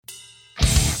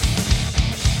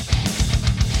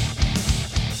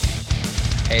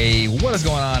Hey, what is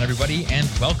going on, everybody, and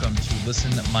welcome to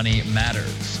Listen Money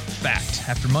Matters. Fact,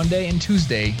 after Monday and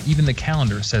Tuesday, even the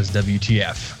calendar says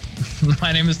WTF.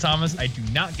 My name is Thomas. I do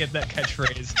not get that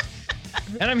catchphrase.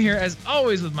 And I'm here, as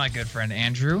always, with my good friend,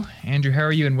 Andrew. Andrew, how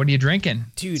are you, and what are you drinking?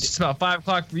 Dude. It's about 5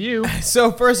 o'clock for you.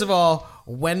 So, first of all,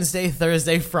 Wednesday,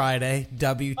 Thursday, Friday,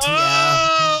 WTF.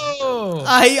 Oh!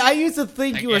 I used to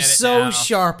think I you were get it so now.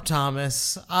 sharp,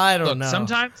 Thomas. I don't know.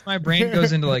 Sometimes my brain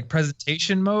goes into like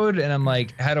presentation mode, and I'm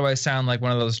like, how do I sound like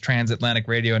one of those transatlantic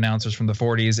radio announcers from the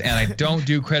 40s? And I don't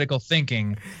do critical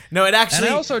thinking. No, it actually...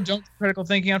 And I also don't do critical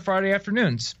thinking on Friday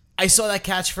afternoons. I saw that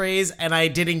catchphrase, and I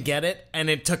didn't get it, and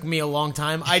it took me a long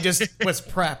time. I just was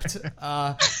prepped.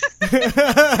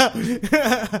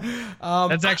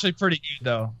 That's actually pretty good,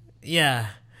 though. Yeah.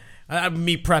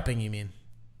 Me prepping, you mean?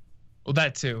 Well,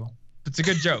 that too. It's a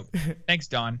good joke. Thanks,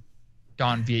 Don.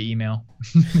 Don via email.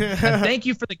 And thank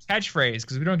you for the catchphrase,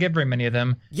 because we don't get very many of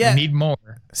them. Yeah. We need more.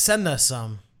 Send us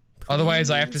some. Otherwise,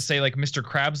 I have to say like Mr.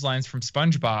 Krabs lines from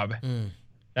SpongeBob.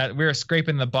 That we're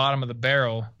scraping the bottom of the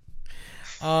barrel.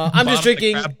 I'm just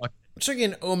drinking Crab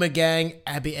bucket. Omegang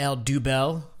Abiel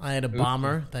Dubel. I had a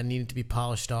bomber that needed to be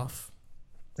polished off.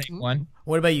 Same one.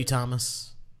 What about you,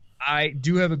 Thomas? I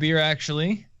do have a beer,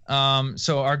 actually.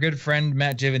 So our good friend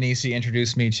Matt Giovanisi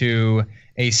introduced me to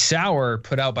a sour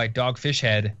put out by Dogfish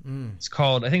Head.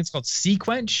 I think it's called Sea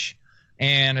Quench,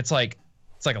 and it's like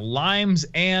limes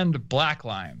and black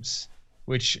limes,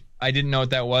 which I didn't know what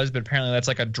that was, but apparently that's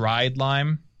like a dried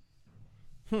lime.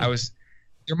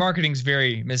 Their marketing's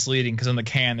very misleading, because on the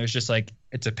can there's just like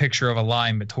it's a picture of a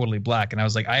lime but totally black, and I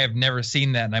was like, I have never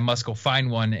seen that, and I must go find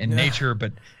one in nature,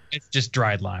 but it's just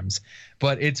dried limes.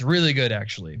 But it's really good,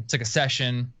 actually. It's like a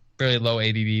session, very low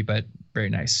ABV, but very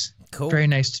nice. Cool. Very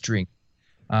nice to drink.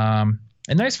 And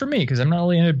nice for me, because I'm not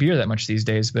really into beer that much these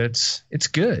days, but it's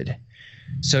good.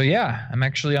 So yeah, I'm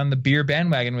actually on the beer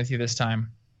bandwagon with you this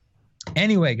time.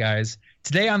 Anyway, guys,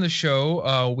 today on the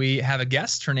show, we have a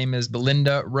guest. Her name is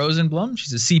Belinda Rosenblum.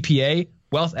 She's a CPA,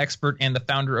 wealth expert, and the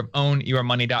founder of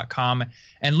OwnYourMoney.com.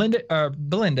 And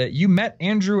Belinda, you met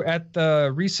Andrew at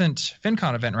the recent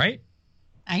FinCon event, right?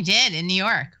 I did, in New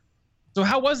York. So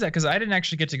how was that? Because I didn't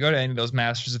actually get to go to any of those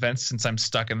Masters events, since I'm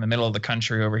stuck in the middle of the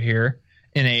country over here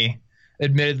in a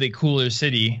admittedly cooler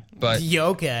city, but You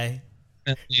okay?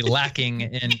 lacking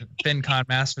in FinCon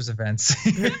Masters events.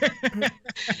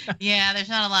 Yeah, there's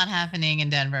not a lot happening in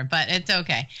Denver, but it's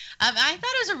okay. I thought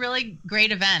it was a really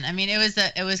great event. I mean, it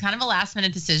was kind of a last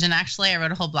minute decision. Actually, I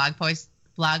wrote a whole blog post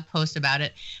about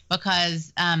it,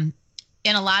 because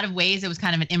in a lot of ways it was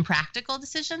kind of an impractical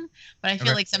decision. But I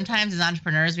feel like sometimes as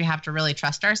entrepreneurs we have to really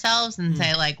trust ourselves and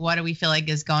say, like, what do we feel like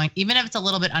is going, even if it's a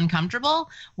little bit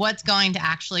uncomfortable, what's going to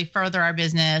actually further our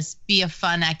business, be a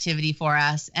fun activity for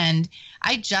us. And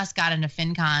I just got into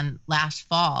FinCon last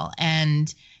fall,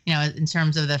 and in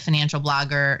terms of the Financial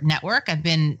Blogger Network, I've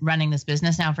been running this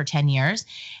business now for 10 years.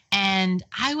 And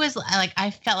I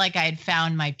felt like I had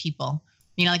found my people.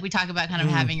 Like we talk about kind of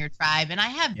having your tribe, and I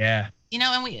have,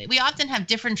 and we often have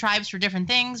different tribes for different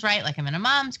things, right? Like I'm in a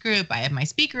mom's group, I have my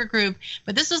speaker group,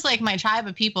 but this was like my tribe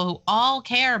of people who all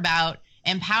care about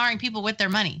empowering people with their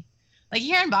money. Like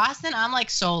here in Boston, I'm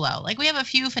like solo. Like we have a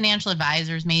few financial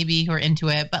advisors maybe who are into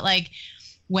it, but like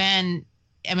I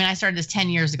started this 10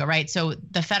 years ago, right? So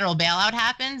the federal bailout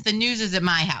happens, the news is at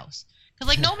my house.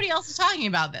 Because like nobody else is talking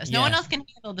about this. No one else can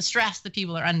handle the stress that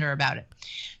people are under about it.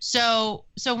 So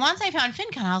once I found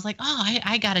FinCon, I was like, oh,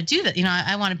 I got to do that.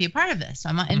 I want to be a part of this. So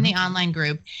I'm in the online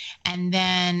group, and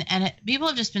people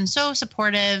have just been so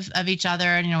supportive of each other,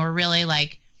 and we're really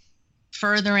like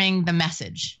furthering the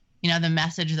message. The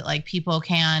message that like people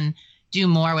can do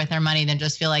more with their money than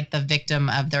just feel like the victim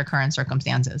of their current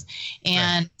circumstances.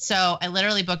 And so I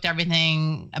literally booked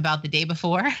everything about the day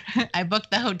before. I booked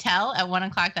the hotel at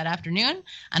 1:00 that afternoon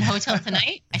on Hotel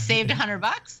Tonight. I saved $100.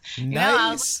 Nice. There's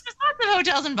lots of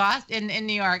hotels in Boston, in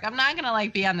New York. I'm not going to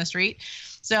like be on the street.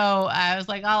 So I was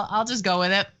like, I'll just go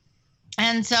with it.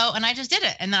 And I just did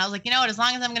it. And then I was like, as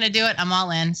long as I'm going to do it, I'm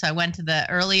all in. So I went to the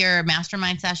earlier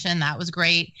mastermind session. That was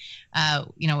great,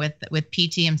 with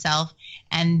PT himself.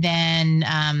 And then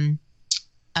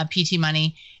PT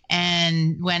Money,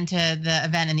 and went to the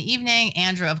event in the evening.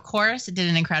 Andrew, of course, did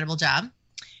an incredible job.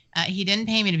 He didn't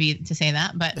pay me to say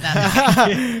that, but that's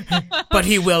okay. But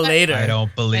he will later. I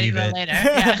don't believe it. Later.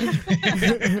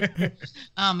 Yeah.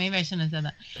 Oh, maybe I shouldn't have said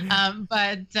that.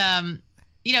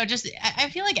 I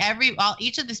feel like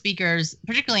each of the speakers,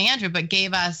 particularly Andrew, but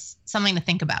gave us something to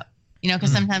think about.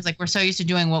 Because sometimes like we're so used to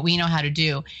doing what we know how to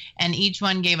do, and each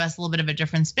one gave us a little bit of a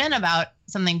different spin about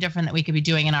something different that we could be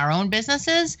doing in our own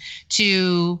businesses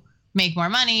to make more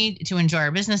money, to enjoy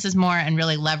our businesses more, and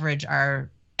really leverage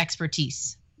our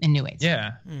expertise. in new ways.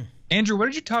 Yeah. Andrew, what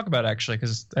did you talk about actually?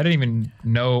 Because I didn't even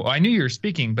know. I knew you were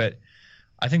speaking, but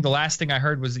I think the last thing I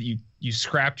heard was that you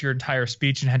scrapped your entire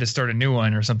speech and had to start a new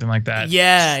one or something like that.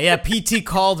 Yeah. PT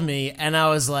called me, and I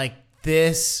was like,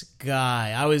 this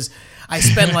guy. I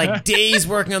spent like days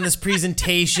working on this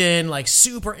presentation, like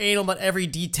super anal about every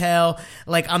detail.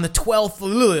 Like on the 12th,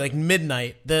 literally like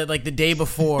midnight, the day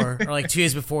before or like 2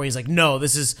 days before, he's like, no, I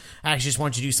actually just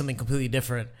want you to do something completely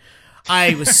different.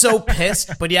 I was so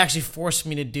pissed, but he actually forced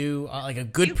me to do like a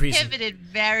good presentation. You pivoted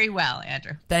very well,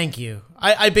 Andrew. Thank you.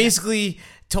 I basically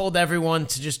told everyone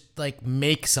to just like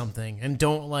make something and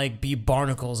don't like be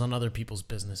barnacles on other people's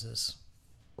businesses.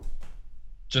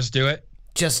 Just do it.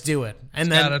 Just do it. And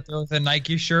Got then it with a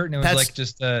Nike shirt, and it was like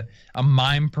just a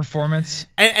mime performance.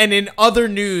 And in other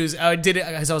news, I did it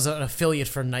because I was an affiliate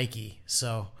for Nike.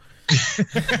 So.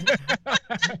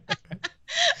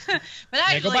 But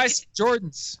actually, go buy some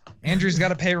Jordans. Andrew's got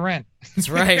to pay rent. That's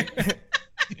right.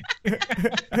 Hear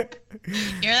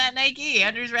that, Nike?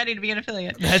 Andrew's ready to be an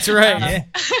affiliate. That's right.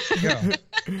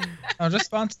 Just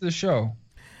sponsor the show.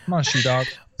 Come on, Shoe Dog.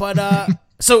 But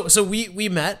so we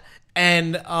met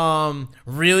and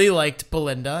really liked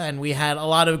Belinda, and we had a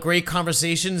lot of great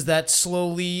conversations that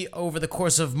slowly, over the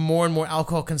course of more and more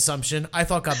alcohol consumption, I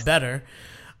thought got better.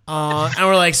 And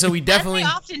we're like, so we definitely As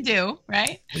we often do,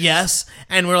 right? Yes.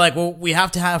 And we're like, well, we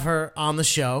have to have her on the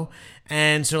show.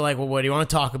 And so we're like, well, what do you want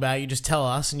to talk about? You just tell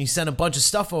us. And you sent a bunch of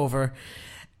stuff over.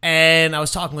 And I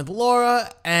was talking with Laura,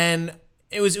 and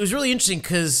it was really interesting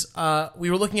because we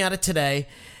were looking at it today,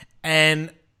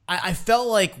 and I felt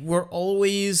like we're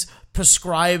always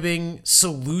prescribing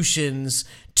solutions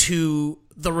to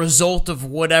the result of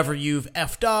whatever you've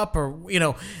effed up, or,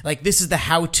 like this is the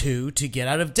how-to get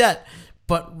out of debt.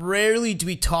 But rarely do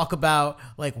we talk about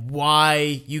like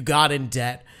why you got in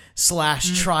debt /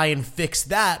 try and fix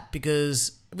that,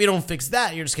 because if you don't fix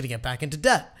that, you're just going to get back into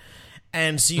debt.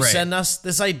 And so you send us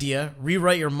this idea,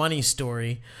 rewrite your money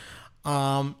story,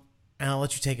 and I'll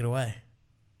let you take it away.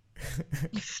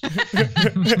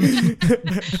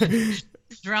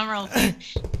 Drum roll.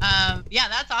 Yeah,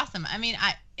 that's awesome. I mean,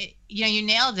 you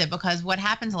nailed it, because what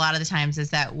happens a lot of the times is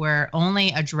that we're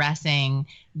only addressing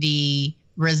the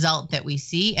result that we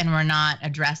see, and we're not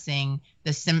addressing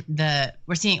we're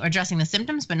addressing the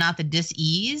symptoms, but not the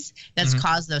dis-ease that's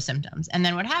caused those symptoms. And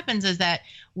then what happens is that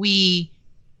we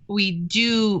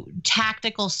do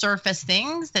tactical surface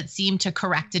things that seem to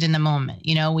correct it in the moment.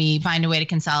 We find a way to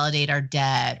consolidate our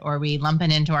debt, or we lump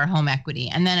it into our home equity.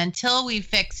 And then until we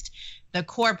fixed the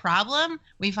core problem,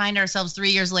 we find ourselves 3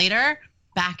 years later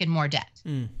back in more debt,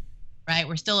 right?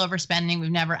 We're still overspending. We've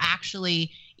never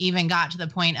actually even got to the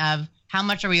point of how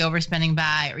much are we overspending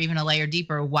by, or even a layer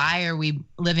deeper, why are we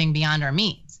living beyond our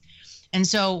means? And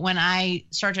so when I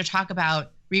start to talk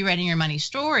about rewriting your money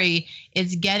story,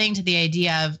 it's getting to the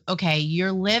idea of, okay,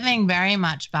 you're living very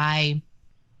much by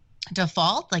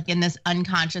default, like in this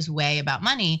unconscious way about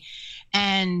money.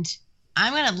 And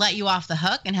I'm going to let you off the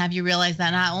hook and have you realize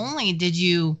that not only did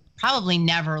you probably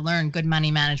never learn good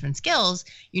money management skills,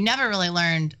 you never really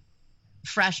learned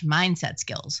fresh mindset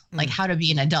skills, like how to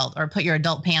be an adult, or put your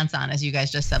adult pants on, as you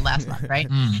guys just said last month, right?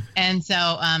 And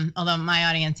so, although my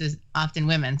audience is often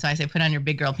women, so I say put on your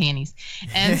big girl panties.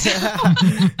 And so,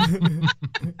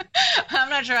 I'm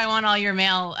not sure I want all your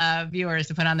male viewers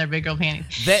to put on their big girl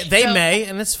panties. They may,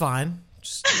 and it's fine.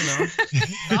 Just,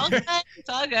 It's all good. It's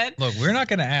all good. Look, we're not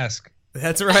going to ask.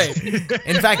 That's right.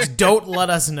 In fact, don't let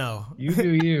us know. You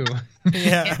do you.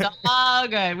 Yeah. It's all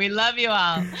good. We love you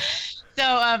all.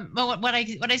 So, but what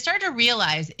I started to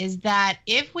realize is that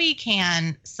if we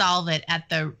can solve it at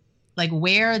the, like,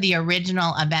 where the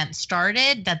original event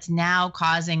started, that's now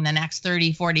causing the next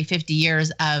 30, 40, 50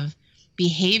 years of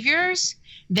behaviors,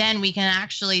 then we can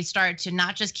actually start to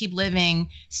not just keep living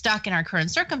stuck in our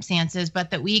current circumstances, but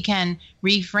that we can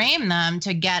reframe them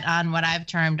to get on what I've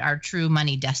termed our true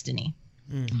money destiny.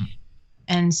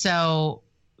 And so,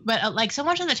 but like so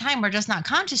much of the time, we're just not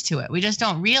conscious to it. We just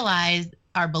don't realize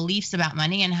our beliefs about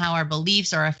money and how our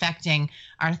beliefs are affecting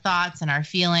our thoughts and our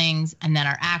feelings, and then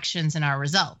our actions and our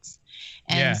results.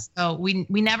 And so we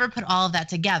never put all of that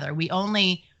together. We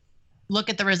only look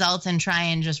at the results and try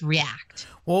and just react.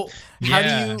 Well, how do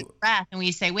you breath, and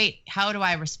we say, wait, how do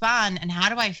I respond, and how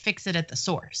do I fix it at the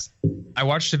source? I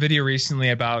watched a video recently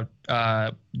about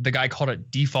the guy called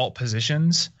it default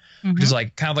positions, which is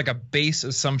like kind of like a base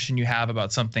assumption you have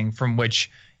about something from which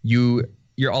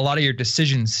a lot of your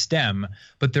decisions stem,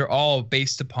 but they're all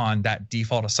based upon that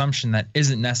default assumption that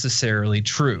isn't necessarily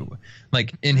true.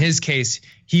 Like in his case,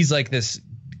 he's like this,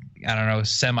 I don't know,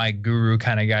 semi-guru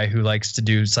kind of guy who likes to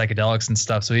do psychedelics and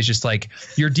stuff. So he's just like,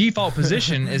 your default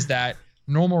position is that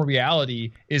normal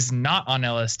reality is not on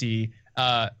LSD.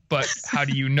 But how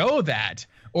do you know that?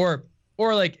 Or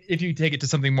like if you take it to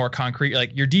something more concrete,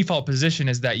 like your default position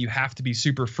is that you have to be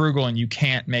super frugal and you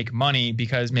can't make money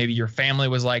because maybe your family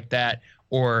was like that,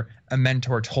 or a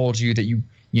mentor told you that you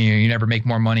never make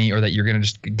more money, or that you're going to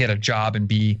just get a job and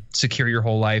be secure your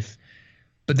whole life.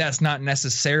 But that's not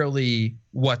necessarily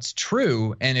what's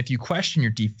true. And if you question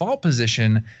your default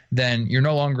position, then you're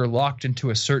no longer locked into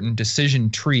a certain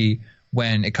decision tree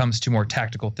when it comes to more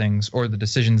tactical things or the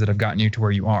decisions that have gotten you to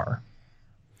where you are.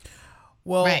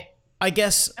 Well, Right. I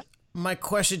guess my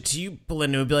question to you,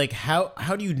 Belinda, would be like, how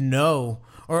do you know,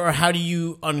 or how do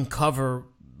you uncover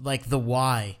like the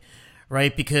why,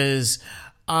 right? Because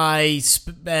I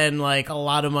spend like a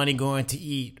lot of money going to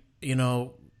eat. You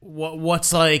know,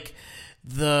 what's like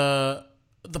the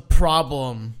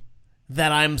problem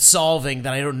that I'm solving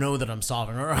that I don't know that I'm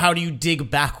solving, or how do you dig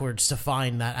backwards to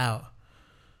find that out?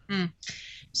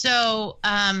 So,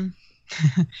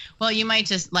 well, you might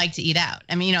just like to eat out.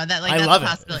 I mean, you know, that like I that's love a it.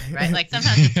 possibility, right? Like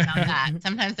sometimes it's not that.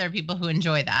 Sometimes there are people who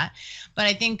enjoy that. But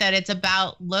I think that it's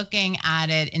about looking at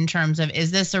it in terms of,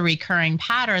 is this a recurring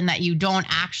pattern that you don't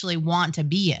actually want to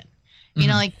be in? You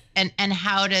know, like, and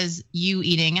how does you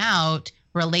eating out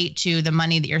relate to the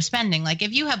money that you're spending? Like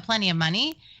if you have plenty of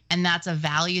money and that's a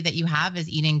value that you have is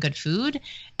eating good food,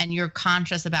 and you're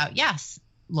conscious about, yes,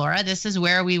 Laura, this is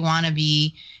where we want to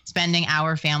be spending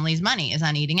our family's money, is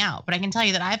on eating out. But I can tell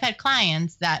you that I've had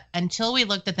clients that until we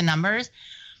looked at the numbers,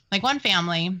 like one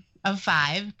family of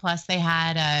 5, plus they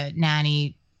had a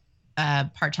nanny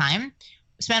part-time,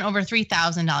 spent over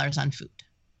 $3,000 on food.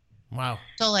 Wow.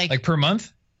 So like Per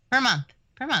month? per month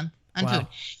on Wow. food.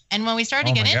 And when we started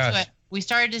to Oh get my into gosh. it, we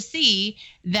started to see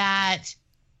that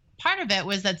part of it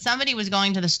was that somebody was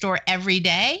going to the store every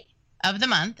day of the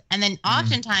month. And then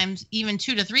oftentimes even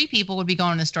 2 to 3 people would be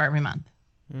going to the store every month.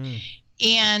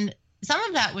 And some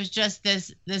of that was just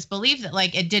this belief that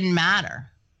like it didn't matter,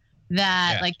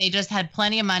 that like they just had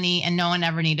plenty of money and no one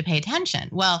ever needed to pay attention.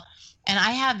 Well, and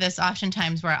I have this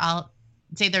oftentimes where I'll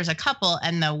say there's a couple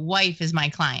and the wife is my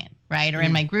client, right? Or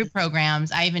in my group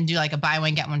programs, I even do like a buy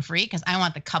one, get one free, because I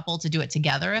want the couple to do it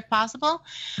together if possible.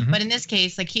 But in this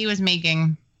case, like he was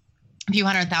making a few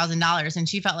 $100,000, and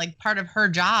she felt like part of her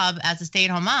job as a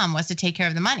stay-at-home mom was to take care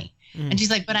of the money. And she's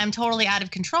like, but I'm totally out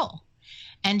of control.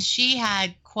 And she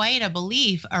had quite a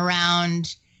belief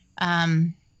around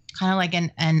kind of like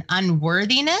an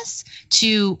unworthiness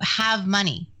to have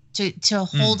money, to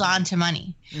hold on to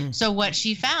money. So what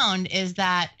she found is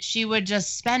that she would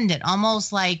just spend it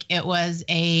almost like it was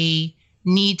a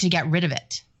need to get rid of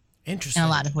it Interesting. in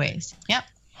a lot of ways. Yep.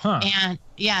 Huh. And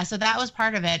yeah, so that was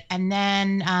part of it. And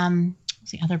then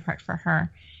what's the other part for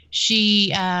her?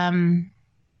 She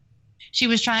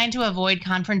was trying to avoid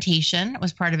confrontation,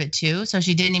 was part of it too. So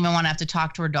she didn't even want to have to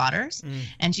talk to her daughters.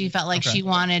 And she felt like she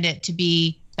wanted it to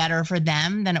be better for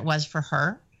them than it was for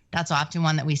her. That's often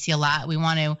one that we see a lot.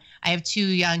 I have 2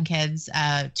 young kids,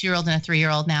 a 2-year-old and a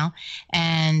 3-year-old now,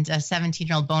 and a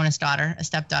 17-year-old bonus daughter, a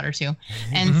stepdaughter too.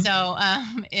 And so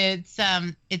it's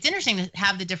interesting to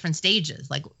have the different stages,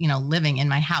 like, you know, living in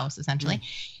my house essentially.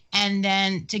 And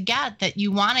then to get that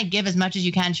you want to give as much as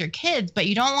you can to your kids, but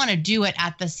you don't want to do it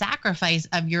at the sacrifice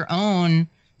of your own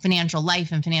financial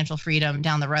life and financial freedom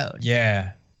down the road.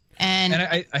 Yeah. And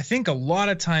I think a lot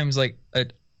of times like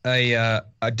a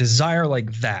desire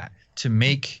like that to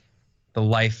make the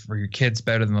life for your kids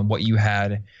better than what you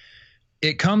had,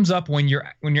 it comes up when you're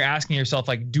asking yourself,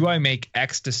 like, do I make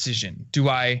X decision? Do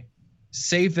I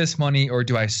save this money or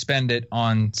do I spend it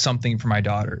on something for my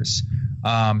daughters?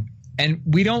 And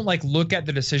we don't like look at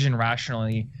the decision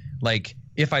rationally. Like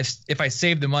if I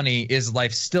save the money, is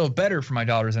life still better for my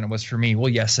daughters than it was for me? Well,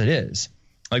 yes, it is.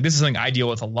 Like this is something I deal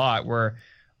with a lot where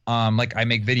like I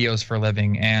make videos for a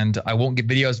living and I won't get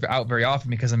videos out very often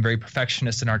because I'm very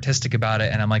perfectionist and artistic about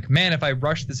it. And I'm like, man, if I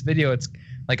rush this video, it's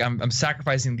like I'm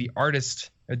sacrificing the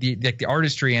artist or the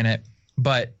artistry in it.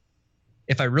 But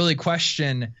if I really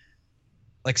question,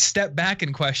 like step back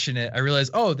and question it, I realize,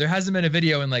 oh, there hasn't been a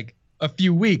video in like a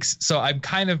few weeks. So I'm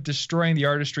kind of destroying the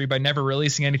artistry by never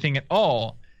releasing anything at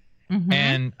all.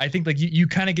 And I think like you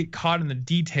kind of get caught in the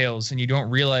details and you don't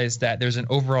realize that there's an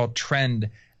overall trend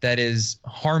that is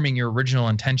harming your original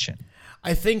intention.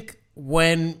 I think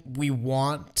when we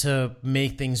want to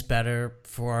make things better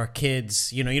for our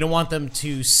kids, you know, you don't want them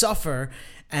to suffer.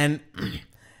 And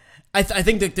I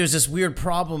think that there's this weird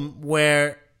problem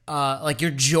where like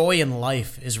your joy in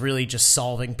life is really just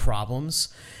solving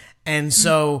problems. And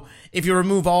so if you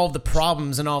remove all of the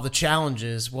problems and all the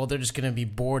challenges, well, they're just going to be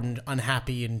bored and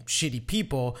unhappy and shitty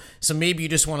people. So maybe you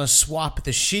just want to swap the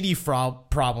shitty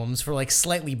problems for like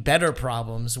slightly better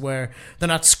problems where they're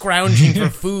not scrounging for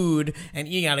food and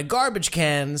eating out of garbage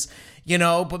cans, you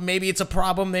know, but maybe it's a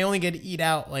problem they only get to eat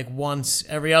out like once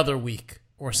every other week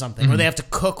or something, or they have to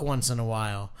cook once in a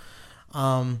while.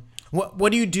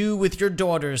 What do you do with your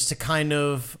daughters to kind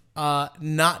of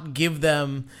not give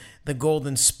them the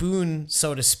golden spoon,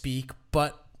 so to speak,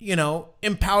 but, you know,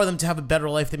 empower them to have a better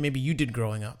life than maybe you did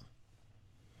growing up?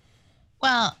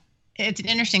 Well, it's an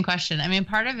interesting question. I mean,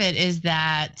 part of it is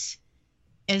that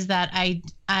I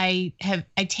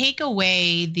take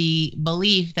away the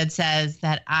belief that says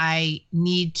that I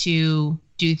need to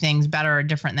do things better or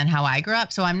different than how I grew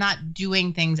up. So I'm not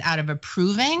doing things out of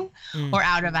approving or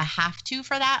out of a have to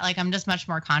for that. Like, I'm just much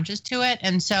more conscious to it.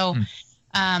 And so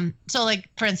so like,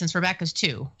 for instance, Rebecca's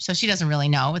 2, so she doesn't really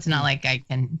know. It's not like I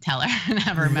can tell her and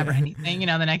have her remember anything, you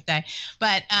know, the next day.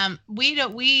 But we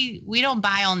don't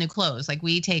buy all new clothes. Like,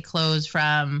 we take clothes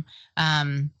from,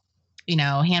 you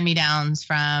know, hand-me-downs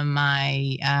from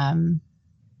my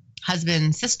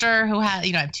husband's sister who had,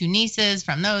 you know, I have 2 nieces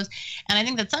from those. And I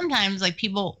think that sometimes like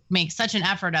people make such an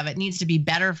effort of it needs to be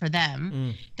better for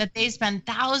them that they spend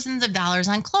thousands of dollars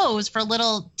on clothes for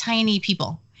little tiny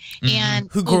people. And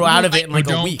who grow out of it in like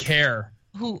a week.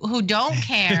 Who don't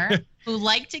care, who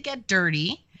like to get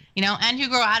dirty, you know, and who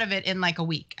grow out of it in like a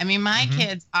week. I mean, my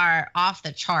kids are off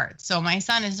the charts. So my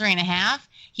son is 3.5.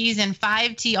 He's in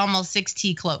 5T, almost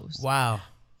 6T clothes. Wow.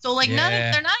 So like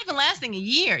they're not even lasting a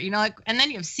year, you know, like, and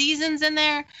then you have seasons in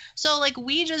there. So like,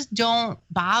 we just don't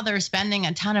bother spending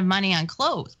a ton of money on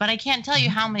clothes. But I can't tell you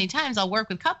how many times I'll work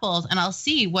with couples and I'll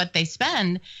see what they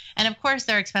spend. And of course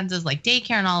there are expenses like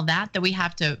daycare and all of that we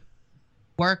have to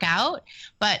work out.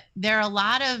 But there are a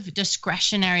lot of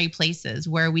discretionary places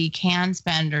where we can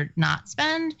spend or not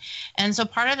spend. And so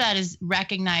part of that is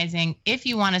recognizing if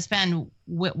you want to spend,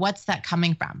 what's that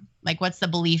coming from? Like, what's the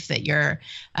belief that you're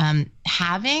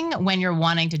having when you're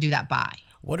wanting to do that buy?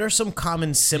 What are some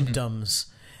common symptoms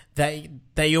that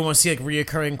you almost see like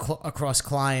reoccurring across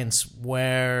clients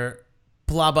where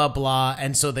blah, blah, blah,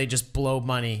 and so they just blow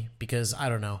money because, I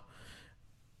don't know.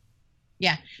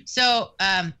 Yeah. So,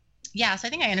 so I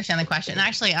think I understand the question. And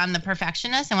actually, on the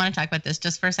perfectionist, I want to talk about this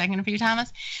just for a second for you,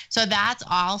 Thomas. So that's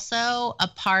also a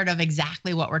part of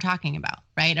exactly what we're talking about,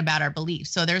 right? About our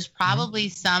beliefs. So there's probably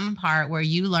some part where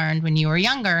you learned when you were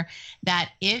younger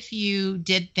that if you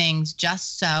did things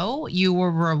just so, you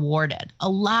were rewarded. A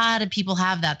lot of people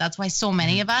have that. That's why so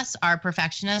many of us are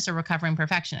perfectionists or recovering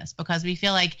perfectionists, because we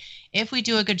feel like if we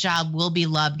do a good job, we'll be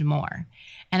loved more.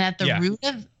 And at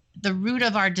the root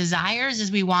of our desires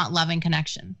is we want love and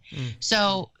connection.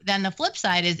 So then the flip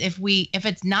side is if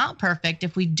it's not perfect,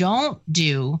 if we don't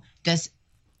do this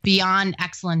beyond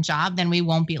excellent job, then we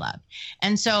won't be loved.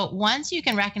 And so once you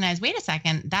can recognize, wait a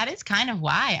second, that is kind of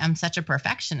why I'm such a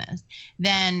perfectionist,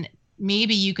 then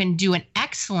maybe you can do an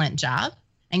excellent job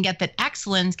and get that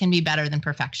excellence can be better than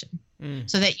perfection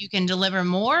so that you can deliver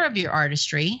more of your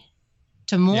artistry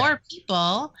to more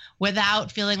people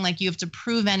without feeling like you have to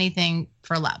prove anything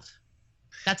for love.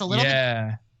 That's a little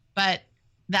bit, but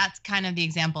that's kind of the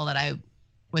example that I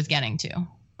was getting to.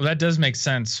 Well, that does make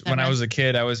sense. When I was a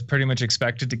kid, I was pretty much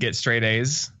expected to get straight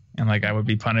A's, and like I would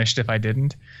be punished if I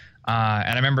didn't. And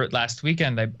I remember last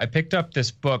weekend, I picked up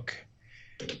this book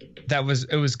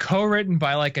it was co-written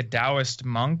by like a Taoist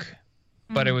monk,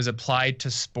 but it was applied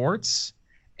to sports.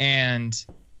 And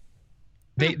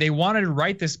they wanted to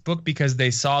write this book because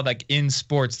they saw like in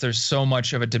sports there's so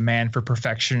much of a demand for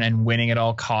perfection and winning at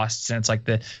all costs, and it's like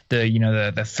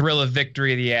the thrill of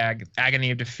victory, the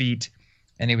agony of defeat.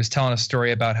 And he was telling a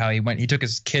story about how he took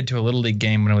his kid to a little league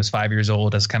game when he was 5 years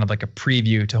old as kind of like a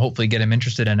preview to hopefully get him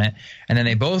interested in it. And then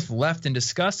they both left in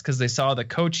disgust because they saw the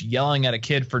coach yelling at a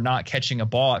kid for not catching a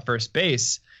ball at first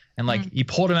base, and like he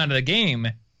pulled him out of the game.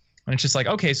 And it's just like,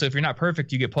 okay, so if you're not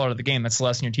perfect, you get pulled out of the game. That's the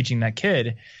lesson you're teaching that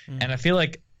kid. And I feel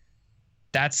like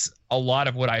that's a lot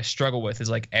of what I struggle with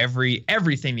is like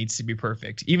everything needs to be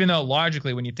perfect, even though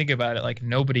logically, when you think about it, like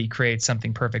nobody creates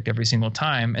something perfect every single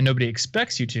time and nobody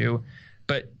expects you to,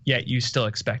 but yet you still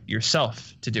expect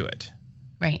yourself to do it.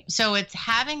 Right. So it's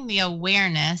having the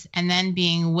awareness and then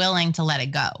being willing to let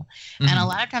it go. And a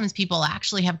lot of times people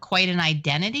actually have quite an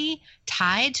identity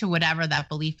tied to whatever that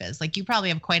belief is. Like you probably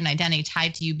have quite an identity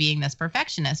tied to you being this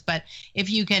perfectionist. But if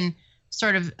you can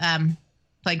sort of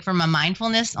like from a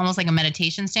mindfulness, almost like a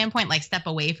meditation standpoint, like step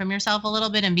away from yourself a little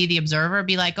bit and be the observer,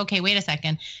 be like, okay, wait a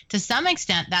second. To some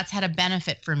extent, that's had a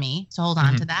benefit for me. So hold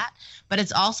on to that. But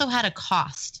it's also had a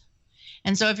cost.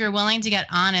 And so if you're willing to get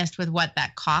honest with what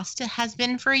that cost has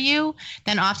been for you,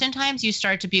 then oftentimes you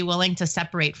start to be willing to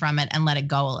separate from it and let it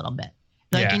go a little bit.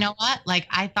 Like, you know what? Like,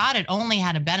 I thought it only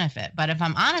had a benefit, but if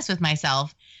I'm honest with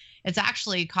myself, it's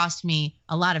actually cost me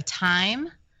a lot of time,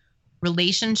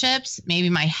 relationships, maybe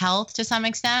my health to some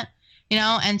extent, you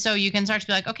know? And so you can start to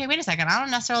be like, okay, wait a second. I don't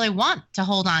necessarily want to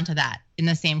hold on to that in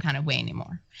the same kind of way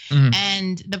anymore. Mm-hmm.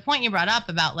 And the point you brought up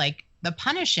about like the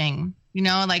punishing, you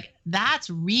know, like that's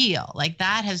real. Like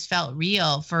that has felt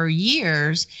real for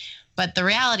years. But the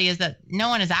reality is that no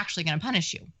one is actually going to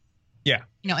punish you. Yeah.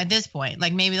 You know, at this point,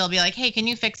 like maybe they'll be like, hey, can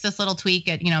you fix this little tweak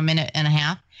at, you know, a minute and a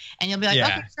half? And you'll be like,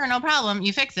 okay, sure, no problem.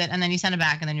 You fix it. And then you send it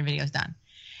back and then your video's done.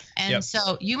 And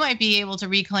so you might be able to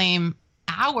reclaim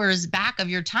hours back of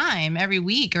your time every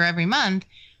week or every month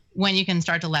when you can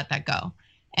start to let that go.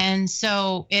 And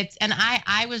so it's, and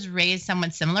I was raised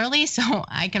somewhat similarly, so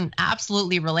I can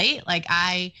absolutely relate. Like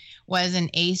I was an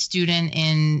A student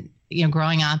in, you know,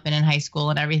 growing up and in high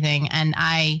school and everything. And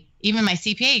even my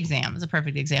CPA exam is a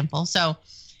perfect example. So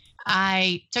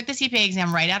I took the CPA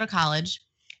exam right out of college.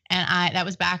 And that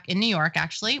was back in New York,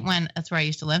 actually, that's where I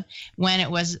used to live, when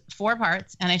it was 4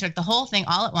 parts. And I took the whole thing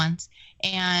all at once.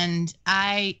 And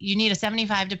you need a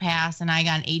 75 to pass. And I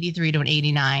got an 83 to an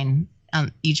 89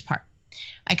 on each part.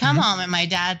 I come home and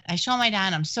I show my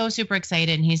dad, I'm so super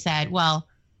excited. And he said, well,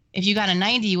 if you got a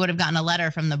 90, you would have gotten a letter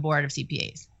from the board of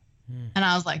CPAs. And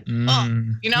I was like,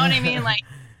 oh, you know what I mean? Like,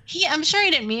 I'm sure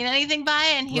he didn't mean anything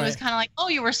by it. And he was kind of like, oh,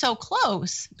 you were so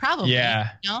close, probably.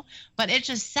 Yeah. You know, but it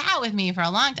just sat with me for a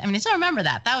long time. I mean, I still remember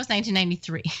that. That was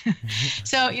 1993.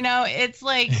 So, you know, it's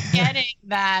like getting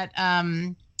that,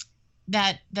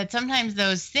 that sometimes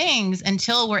those things,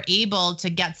 until we're able to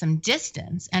get some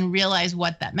distance and realize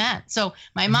what that meant. So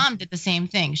my mom did the same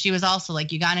thing. She was also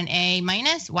like, you got an A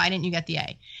minus. Why didn't you get the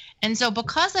A? And so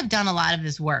because I've done a lot of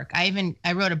this work, I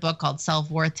wrote a book called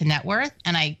Self-Worth to Net Worth,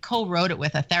 and I co-wrote it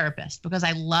with a therapist because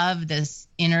I love this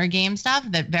inner game stuff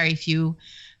that very few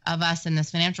of us in this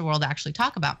financial world actually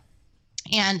talk about.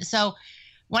 And so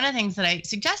one of the things that I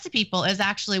suggest to people is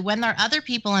actually when there are other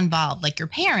people involved, like your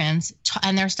parents,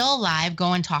 and they're still alive,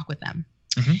 go and talk with them.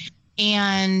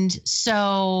 And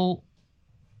so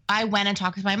I went and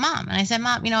talked with my mom, and I said,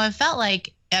 Mom, you know, it felt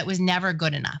like it was never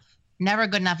good enough. Never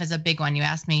good enough is a big one. You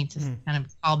asked me to kind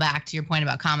of call back to your point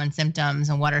about common symptoms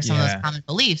and what are some of those common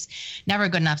beliefs. Never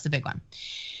good enough is a big one.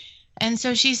 And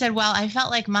so she said, well, I felt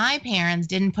like my parents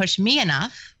didn't push me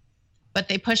enough, but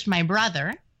they pushed my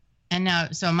brother. And now,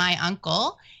 so my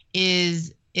uncle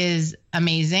is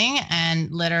amazing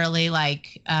and literally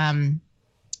like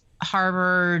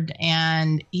Harvard,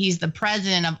 and he's the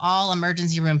president of all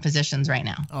emergency room physicians right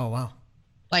now. Oh, wow.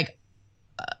 Like,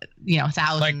 you know,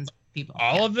 thousands of people.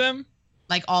 All of them?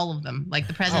 Like all of them, like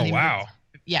the president. Oh, wow.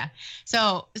 Yeah.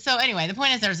 So anyway, the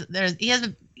point is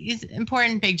he's an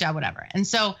important, big job, whatever. And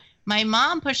so my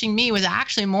mom pushing me was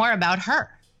actually more about her.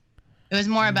 It was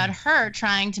more about her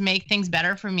trying to make things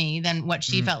better for me than what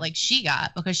she felt like she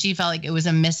got, because she felt like it was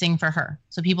a missing for her.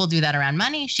 So people do that around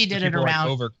money. She did it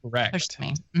around overcorrect. Pushed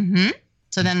me.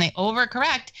 So then they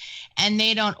overcorrect, and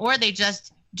they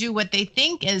just do what they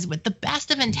think is with the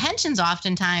best of intentions,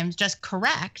 oftentimes just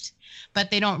correct,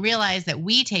 but they don't realize that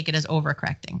we take it as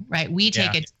overcorrecting, right? We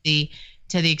take it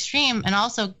to the extreme, and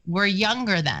also we're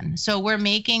younger then. So we're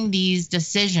making these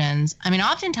decisions. I mean,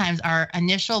 oftentimes our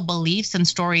initial beliefs and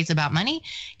stories about money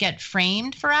get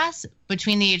framed for us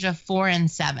between the age of 4 and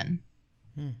 7.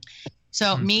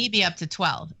 So maybe up to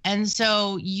 12. And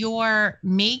so you're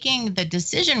making the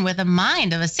decision with the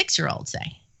mind of a 6-year-old,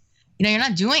 say. You know, you're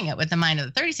not doing it with the mind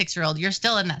of the 36-year-old. You're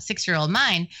still in that 6-year-old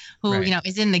mind who, you know,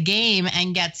 is in the game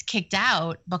and gets kicked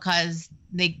out because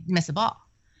they miss a ball.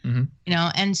 You know,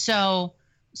 and so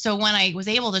when I was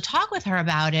able to talk with her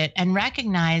about it and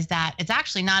recognize that it's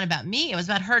actually not about me, it was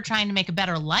about her trying to make a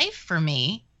better life for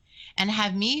me and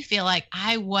have me feel like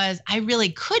I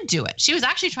really could do it. She was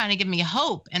actually trying to give me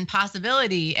hope and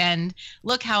possibility and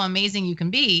look how amazing you can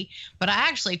be. But I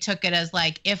actually took it as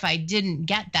like, if I didn't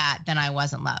get that, then I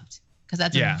wasn't loved. Because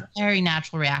that's a very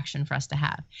natural reaction for us to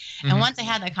have. And once I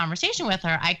had that conversation with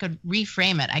her, I could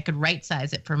reframe it. I could right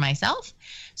size it for myself.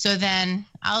 So then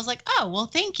I was like, oh, well,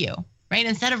 thank you. Right?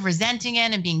 Instead of resenting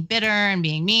it and being bitter and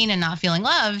being mean and not feeling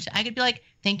loved, I could be like,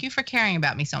 thank you for caring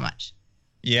about me so much.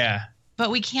 Yeah.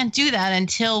 But we can't do that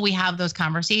until we have those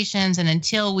conversations and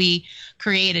until we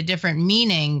create a different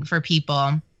meaning for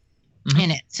people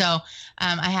in it. So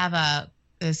I have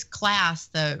this class,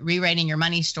 the Rewriting Your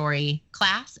Money Story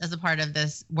class, as a part of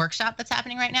this workshop that's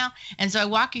happening right now. And so I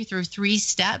walk you through 3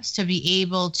 steps to be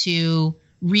able to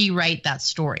rewrite that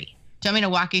story. Do you want me to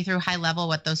walk you through high level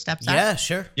what those steps are? Yeah,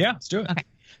 sure. Yeah, let's do it. Okay.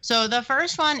 So the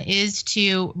first one is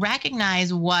to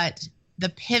recognize what the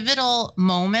pivotal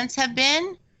moments have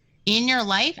been in your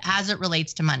life as it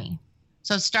relates to money.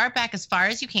 So start back as far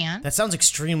as you can. That sounds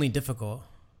extremely difficult.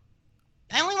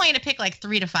 I only want you to pick like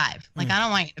 3 to 5. Like, I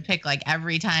don't want you to pick like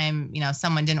every time,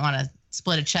 someone didn't want to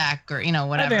split a check or,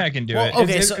 whatever. I think I can do it.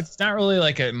 Okay, it's not really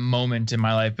like a moment in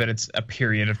my life, but it's a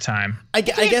period of time. I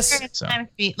guess. So.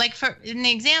 Like for in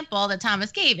the example that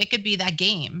Thomas gave, it could be that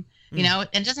game,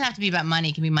 it doesn't have to be about money.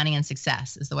 It can be money and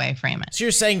success is the way I frame it. So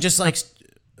you're saying just like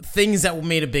things that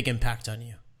made a big impact on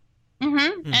you.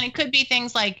 Mm-hmm. And it could be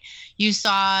things like you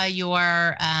saw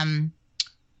your,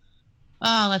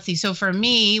 let's see. So for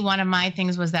me, one of my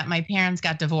things was that my parents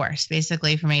got divorced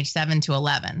basically from age 7 to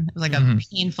 11. It was like a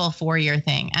painful 4-year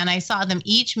thing. And I saw them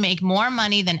each make more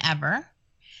money than ever,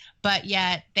 but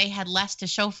yet they had less to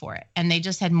show for it. And they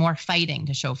just had more fighting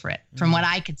to show for it from what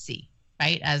I could see,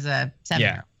 right, as a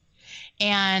 7-year-old.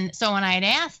 And so when I had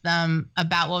asked them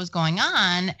about what was going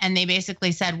on, and they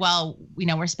basically said, well,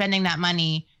 we're spending that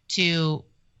money to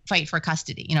fight for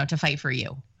custody, to fight for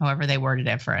you, however they worded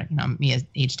it for, me at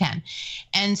age 10.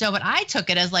 And so, but I took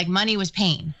it as like money was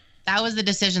pain. That was the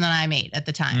decision that I made at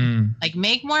the time. Like,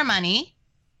 make more money,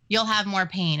 you'll have more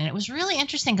pain. And it was really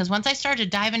interesting because once I started to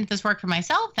dive into this work for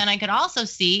myself, then I could also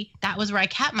see that was where I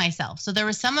kept myself. So there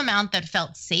was some amount that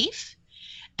felt safe.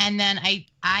 And then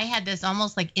I had this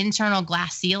almost like internal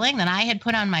glass ceiling that I had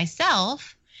put on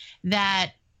myself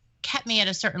that kept me at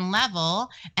a certain level.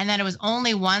 And then it was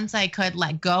only once I could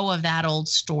let go of that old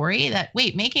story that,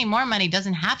 wait, making more money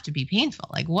doesn't have to be painful.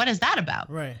 Like, what is that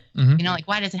about? Right. Like,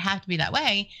 why does it have to be that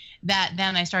way? That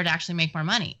then I started to actually make more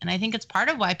money. And I think it's part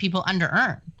of why people under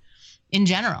earn in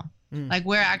general. Like,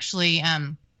 we're actually,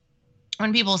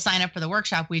 when people sign up for the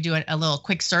workshop, we do a little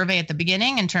quick survey at the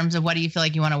beginning in terms of what do you feel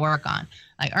like you want to work on,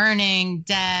 like earning,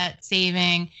 debt,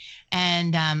 saving.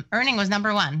 And earning was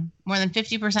number one. More than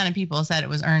 50% of people said it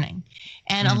was earning.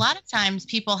 And a lot of times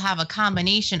people have a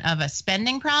combination of a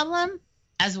spending problem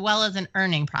as well as an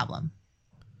earning problem.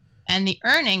 And the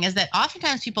earning is that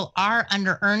oftentimes people are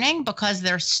under earning because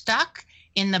they're stuck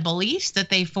in the beliefs that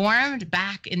they formed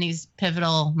back in these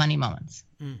pivotal money moments,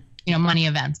 money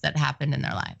events that happened in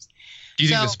their lives. Do you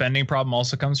think the spending problem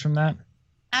also comes from that?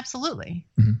 Absolutely.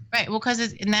 Right. Well, because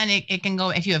then it can go,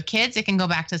 if you have kids, it can go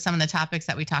back to some of the topics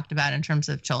that we talked about in terms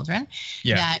of children,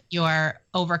 that you're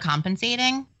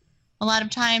overcompensating a lot of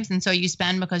times. And so you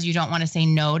spend because you don't want to say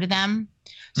no to them.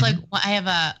 So like I have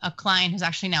a client who's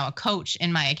actually now a coach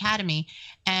in my academy.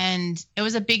 And it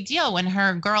was a big deal when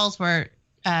her girls were,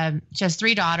 she has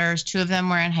 3 daughters. 2 of them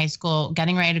were in high school,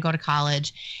 getting ready to go to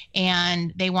college,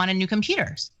 and they wanted new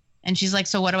computers. And she's like,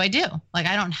 so what do I do? Like,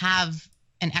 I don't have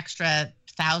an extra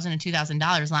 $1,000 to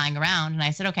 $2,000 lying around. And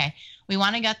I said, okay, we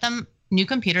want to get them new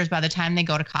computers by the time they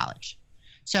go to college.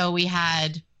 So we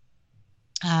had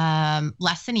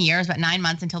less than a year, it was about 9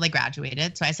 months until they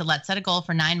graduated. So I said, let's set a goal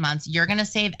for 9 months. You're going to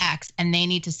save X and they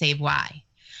need to save Y.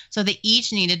 So they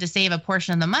each needed to save a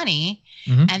portion of the money.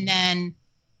 And then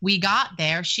we got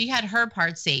there. She had her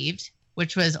part saved,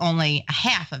 which was only a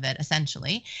half of it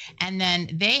essentially. And then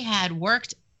they had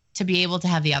worked to be able to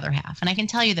have the other half. And I can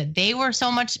tell you that they were so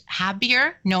much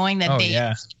happier knowing that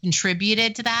they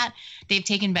contributed to that. They've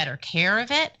taken better care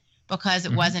of it because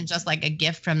it wasn't just like a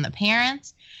gift from the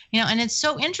parents, and it's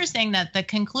so interesting that the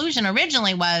conclusion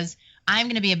originally was, I'm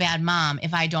going to be a bad mom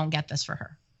if I don't get this for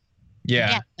her.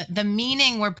 Yeah. The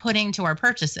meaning we're putting to our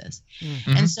purchases.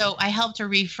 And so I help to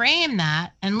reframe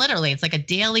that. And literally it's like a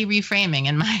daily reframing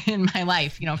in my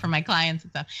life, for my clients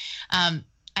and stuff.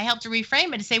 I help to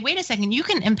reframe it to say, wait a second, you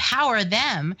can empower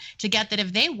them to get that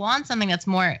if they want something that's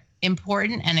more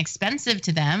important and expensive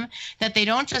to them, that they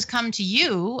don't just come to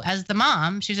you as the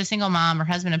mom. She's a single mom, her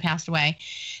husband had passed away,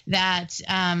 that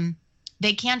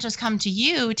they can't just come to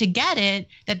you to get it,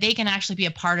 that they can actually be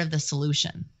a part of the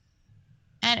solution.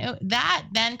 And that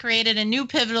then created a new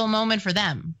pivotal moment for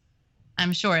them.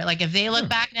 I'm sure. Like if they look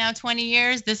back now 20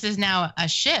 years, this is now a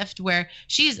shift where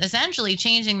she's essentially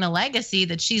changing the legacy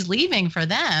that she's leaving for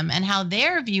them and how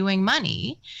they're viewing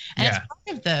money. And it's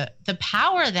part of the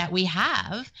power that we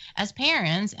have as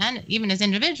parents and even as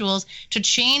individuals to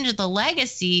change the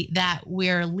legacy that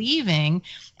we're leaving,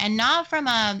 and not from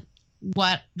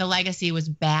what the legacy was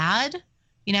bad,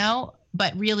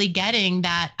 but really getting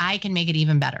that I can make it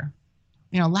even better.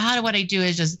 A lot of what I do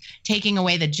is just taking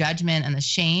away the judgment and the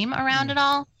shame around it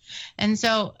all. And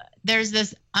so there's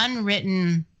this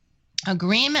unwritten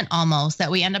agreement almost that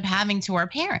we end up having to our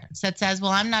parents that says,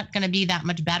 well, I'm not going to be that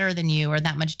much better than you or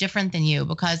that much different than you,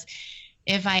 because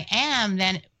if I am,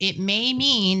 then it may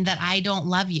mean that I don't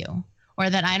love you or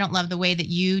that I don't love the way that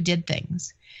you did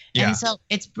things. Yeah. And so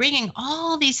it's bringing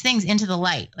all these things into the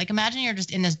light. Like imagine you're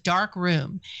just in this dark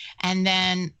room and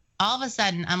then all of a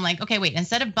sudden I'm like, okay, wait,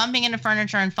 instead of bumping into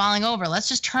furniture and falling over, let's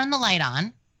just turn the light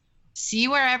on, see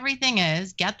where everything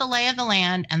is, get the lay of the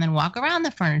land, and then walk around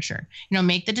the furniture.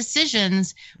 Make the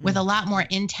decisions with a lot more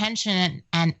intention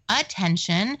and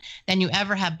attention than you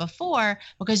ever have before,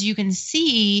 because you can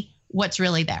see what's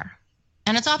really there.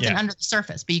 And it's often under the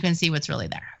surface, but you can see what's really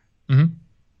there. Mm-hmm.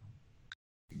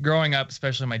 Growing up,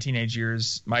 especially in my teenage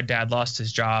years, my dad lost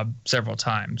his job several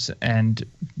times, and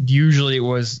usually it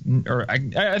was, or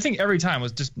I think every time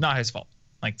was just not his fault.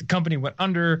 Like the company went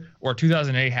under, or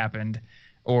 2008 happened,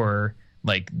 or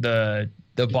like the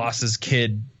boss's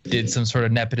kid did some sort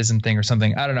of nepotism thing or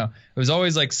something. I don't know. It was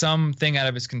always like something out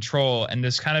of his control, and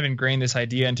this kind of ingrained this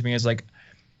idea into me as like,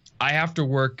 I have to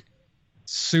work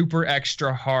super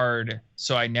extra hard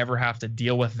so I never have to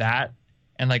deal with that.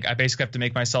 And like, I basically have to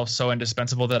make myself so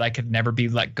indispensable that I could never be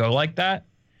let go like that.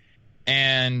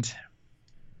 And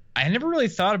I never really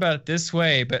thought about it this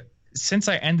way, but since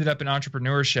I ended up in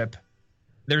entrepreneurship,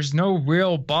 there's no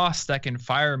real boss that can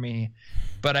fire me,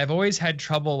 but I've always had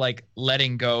trouble like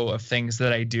letting go of things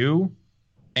that I do.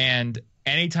 And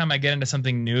anytime I get into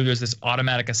something new, there's this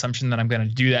automatic assumption that I'm going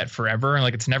to do that forever. And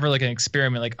like, it's never like an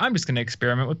experiment. Like I'm just going to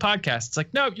experiment with podcasts. It's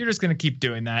like, no, you're just going to keep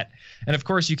doing that. And of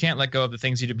course you can't let go of the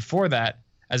things you did before that.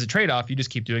 As a trade-off, you just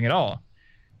keep doing it all.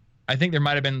 I think there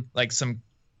might have been like some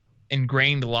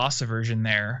ingrained loss aversion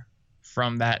there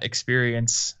from that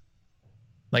experience.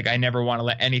 Like I never want to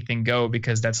let anything go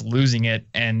because that's losing it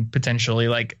and potentially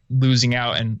like losing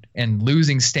out and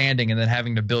losing standing and then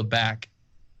having to build back,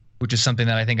 which is something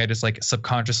that I think I just like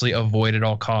subconsciously avoid at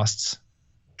all costs.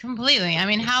 Completely. I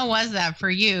mean, how was that for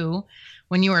you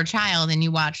when you were a child and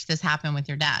you watched this happen with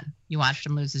your dad? You watched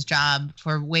him lose his job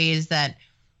for ways that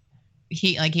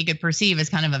he could perceive as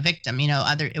kind of a victim,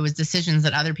 it was decisions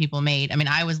that other people made. I mean,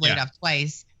 I was laid off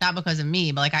twice, not because of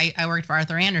me, but like I worked for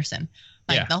Arthur Andersen,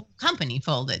 the whole company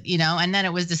folded, and then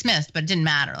it was dismissed, but it didn't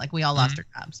matter. Like we all lost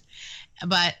our jobs,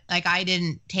 but like, I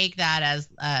didn't take that as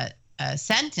a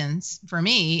sentence for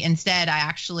me. Instead, I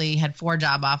actually had 4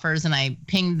 job offers and I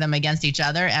pinged them against each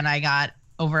other and I got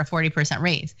over a 40%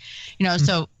 raise,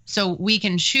 so we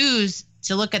can choose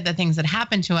to look at the things that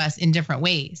happen to us in different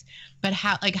ways. But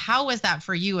how was that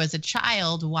for you as a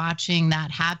child watching that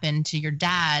happen to your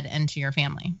dad and to your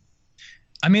family?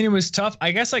 I mean, it was tough.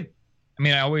 I guess I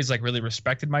always like really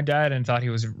respected my dad and thought he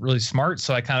was really smart.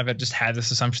 So I kind of just had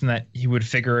this assumption that he would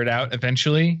figure it out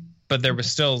eventually. But there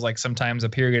was still like sometimes a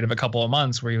period of a couple of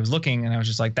months where he was looking and I was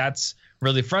just like, that's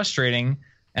really frustrating.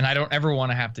 And I don't ever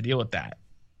want to have to deal with that.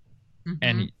 Mm-hmm.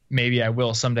 And maybe I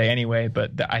will someday anyway,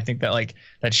 but I think that like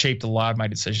that shaped a lot of my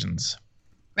decisions.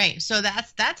 Right. So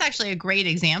that's actually a great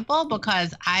example,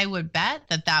 because I would bet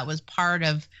that was part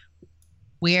of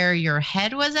where your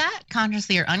head was at,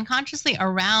 consciously or unconsciously,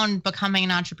 around becoming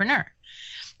an entrepreneur.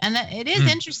 And that it is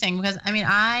interesting because I mean,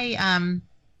 I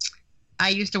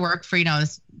used to work for,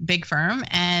 this big firm,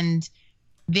 and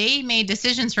they made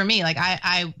decisions for me. Like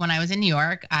I when I was in New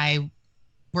York, I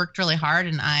worked really hard,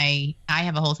 and I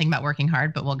have a whole thing about working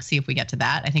hard, but we'll see if we get to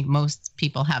that. I think most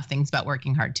people have things about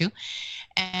working hard too.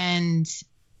 And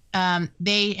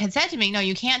they had said to me, no,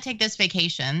 you can't take this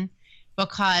vacation,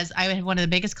 because I had one of the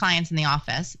biggest clients in the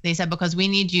office. They said, because we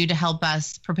need you to help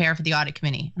us prepare for the audit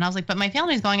committee. And I was like, but my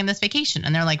family's going on this vacation.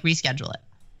 And they're like, reschedule it.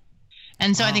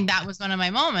 And so I think that was one of my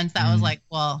moments that was like,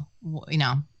 well, what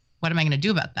am I going to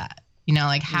do about that?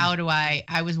 Like, how do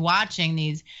I was watching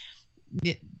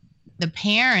the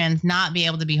parents not be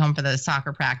able to be home for the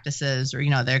soccer practices or,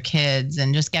 their kids,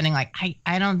 and just getting like,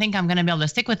 I don't think I'm going to be able to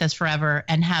stick with this forever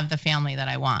and have the family that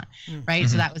I want. Right.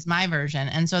 So that was my version.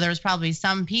 And so there was probably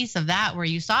some piece of that where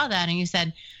you saw that and you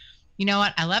said, you know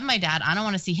what? I love my dad. I don't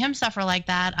want to see him suffer like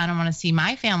that. I don't want to see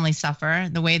my family suffer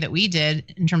the way that we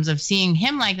did in terms of seeing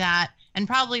him like that. And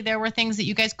probably there were things that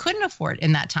you guys couldn't afford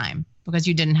in that time because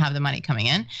you didn't have the money coming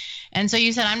in. And so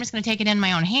you said, I'm just going to take it in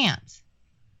my own hands.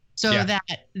 So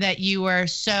that you were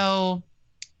so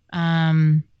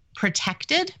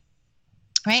protected,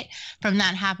 right, from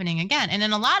that happening again. And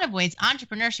in a lot of ways,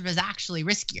 entrepreneurship is actually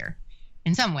riskier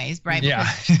in some ways, right? Yeah.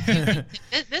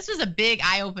 This was a big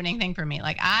eye-opening thing for me.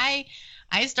 Like I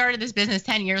started this business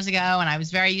 10 years ago, and I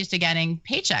was very used to getting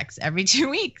paychecks every 2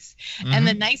 weeks. Mm-hmm. And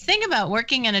the nice thing about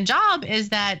working in a job is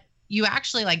that you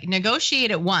actually like negotiate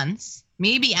it once,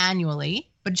 maybe annually,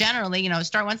 but generally,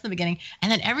 start once in the beginning,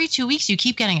 and then every 2 weeks you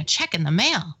keep getting a check in the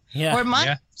mail, or a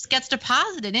month gets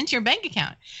deposited into your bank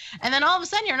account. And then all of a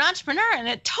sudden you're an entrepreneur and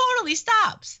it totally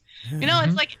stops.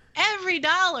 It's like every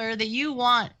dollar that you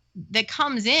want that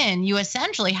comes in, you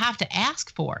essentially have to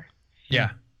ask for. Yeah.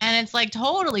 And it's like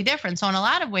totally different. So in a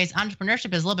lot of ways,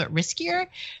 entrepreneurship is a little bit riskier,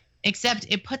 except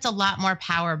it puts a lot more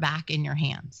power back in your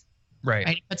hands. Right.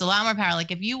 It puts a lot more power.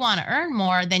 Like if you want to earn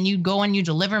more, then you go and you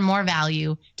deliver more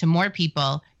value to more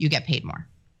people, you get paid more.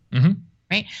 Mm-hmm.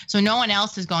 Right. So no one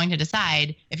else is going to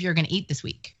decide if you're going to eat this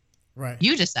week. Right.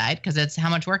 You decide, because it's how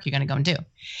much work you're going to go and do.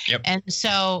 Yep. And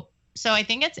so I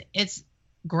think it's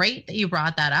great that you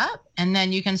brought that up. And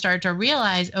then you can start to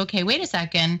realize, okay, wait a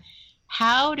second.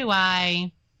 How do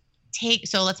I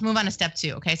so let's move on to step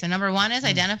 2. Okay. So number 1 is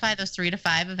identify those 3 to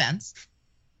 5 events.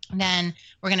 Then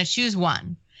we're going to choose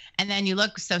one. And then you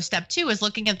look, so step 2 is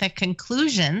looking at the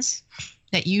conclusions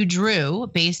that you drew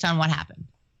based on what happened.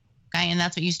 Okay. And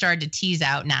that's what you started to tease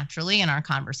out naturally in our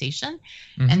conversation.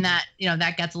 Mm-hmm. And that,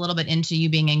 that gets a little bit into you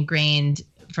being ingrained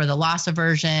for the loss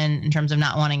aversion in terms of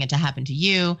not wanting it to happen to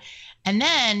you. And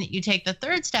then you take the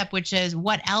 3rd step, which is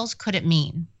what else could it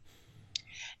mean?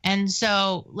 And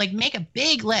so like make a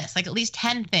big list, like at least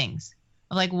 10 things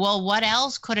of like, well, what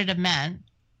else could it have meant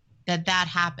that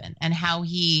happened and how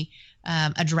he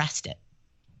addressed it.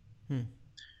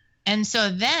 And so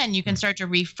then you can start to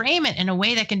reframe it in a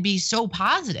way that can be so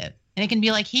positive. And it can be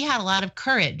like, he had a lot of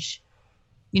courage.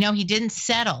 He didn't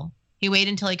settle. He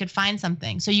waited until he could find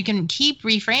something. So you can keep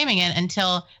reframing it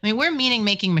until, we're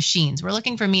meaning-making machines. We're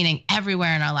looking for meaning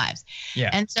everywhere in our lives. Yeah.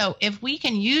 And so if we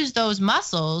can use those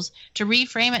muscles to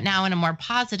reframe it now in a more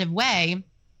positive way,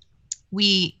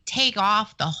 we take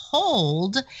off the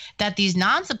hold that these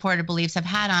non-supportive beliefs have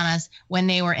had on us when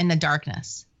they were in the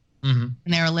darkness, and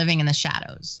they were living in the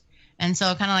shadows. And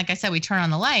so kind of like I said, we turn on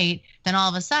the light, then all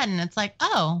of a sudden it's like,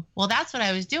 oh, well, that's what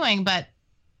I was doing. But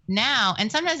now,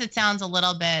 and sometimes it sounds a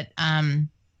little bit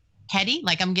heady,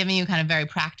 like I'm giving you kind of very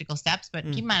practical steps, but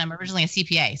keep in mind, I'm originally a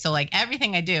CPA. So like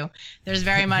everything I do, there's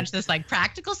very much this like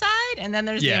practical side, and then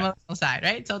there's the emotional side,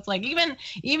 right? So it's like even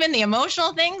the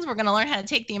emotional things, we're going to learn how to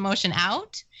take the emotion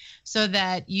out so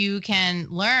that you can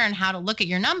learn how to look at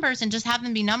your numbers and just have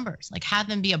them be numbers, like have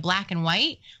them be a black and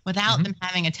white without them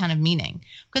having a ton of meaning.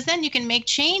 Because then you can make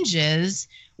changes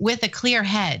with a clear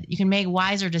head. You can make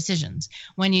wiser decisions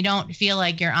when you don't feel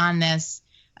like you're on this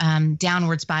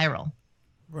downward spiral.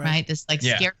 Right. This like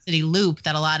scarcity loop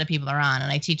that a lot of people are on.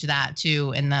 And I teach that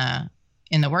too in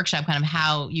the workshop, kind of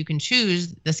how you can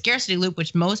choose the scarcity loop,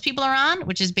 which most people are on,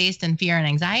 which is based in fear and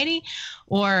anxiety,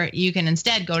 or you can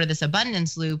instead go to this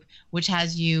abundance loop, which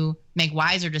has you make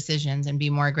wiser decisions and be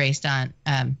more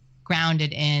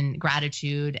grounded in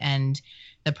gratitude and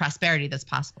the prosperity that's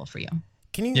possible for you.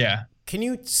 Can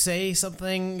you say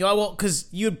something? Well, because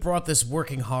you had brought this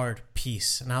working hard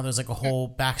piece, and now there's like a whole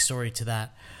backstory to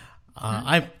that.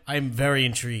 I'm very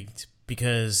intrigued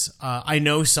because I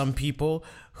know some people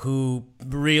who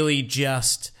really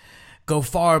just go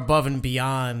far above and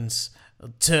beyond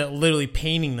to literally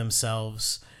painting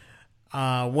themselves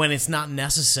when it's not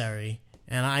necessary.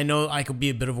 And I know I could be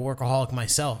a bit of a workaholic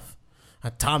myself.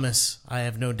 Thomas, I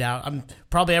have no doubt.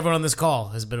 Probably everyone on this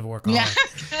call is a bit of a workaholic.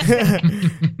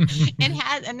 It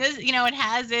has, and this, it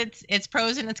has its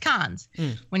pros and its cons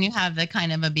when you have the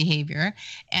kind of a behavior.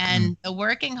 And the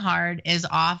working hard is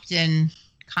often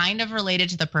kind of related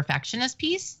to the perfectionist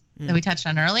piece that we touched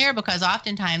on earlier, because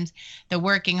oftentimes the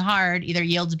working hard either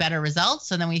yields better results,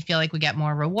 so then we feel like we get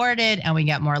more rewarded and we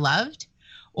get more loved,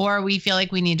 or we feel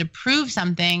like we need to prove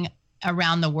something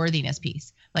around the worthiness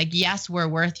piece. Like, yes, we're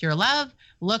worth your love.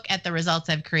 Look at the results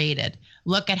I've created.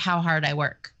 Look at how hard I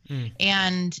work.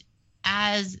 And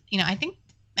as I think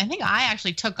I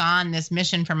actually took on this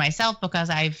mission for myself because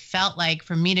I felt like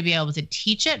for me to be able to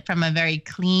teach it from a very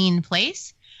clean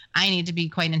place, I need to be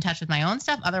quite in touch with my own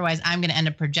stuff. Otherwise, I'm going to end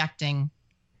up projecting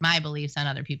my beliefs on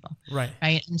other people. Right.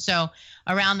 And so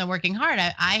around the working hard,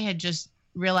 I had just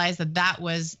realized that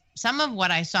was some of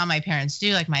what I saw my parents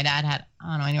do. Like my dad had,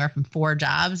 I don't know, anywhere from 4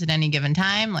 jobs at any given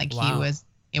time. Like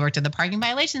he worked at the Parking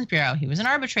Violations Bureau. He was an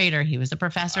arbitrator. He was a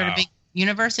professor at a big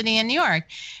university in New York.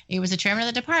 He was a chairman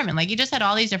of the department. Like he just had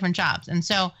all these different jobs. And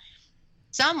so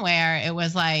somewhere it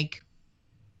was like,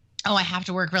 oh, I have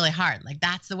to work really hard. Like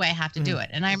that's the way I have to do it.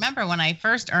 And I remember when I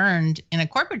first earned in a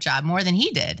corporate job more than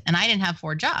he did, and I didn't have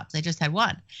 4 jobs. I just had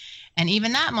 1. And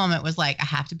even that moment was like, I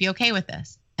have to be okay with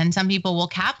this. And some people will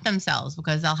cap themselves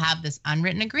because they'll have this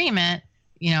unwritten agreement,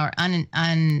 or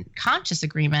unconscious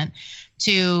agreement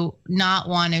to not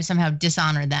want to somehow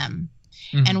dishonor them.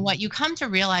 And what you come to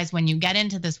realize when you get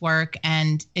into this work,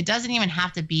 and it doesn't even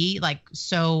have to be like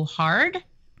so hard.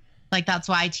 Like that's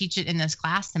why I teach it in this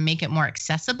class, to make it more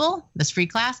accessible, this free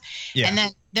class. Yeah. And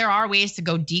then there are ways to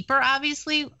go deeper,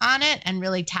 obviously, on it and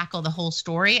really tackle the whole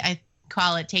story. I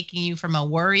call it taking you from a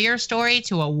worrier story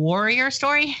to a warrior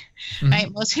story,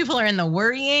 right? Most people are in the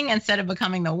worrying instead of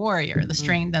becoming the warrior, the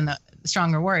strength and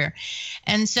stronger warrior.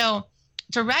 And so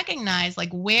to recognize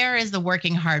like, where is the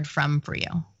working hard from for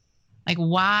you? Like,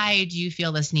 why do you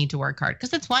feel this need to work hard?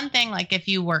 Because it's one thing, like if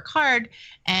you work hard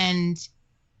and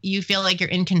you feel like you're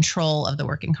in control of the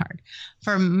working hard.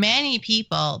 For many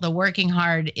people, the working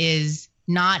hard is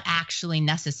not actually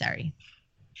necessary.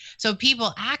 So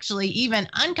people actually even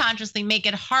unconsciously make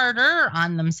it harder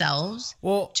on themselves.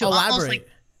 Well, to elaborate. Like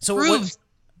so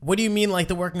what do you mean like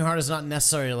the working hard is not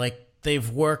necessary? Like they've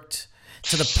worked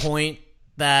to the point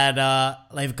that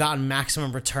they've gotten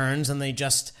maximum returns and they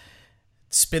just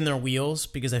spin their wheels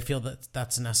because they feel that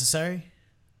that's necessary?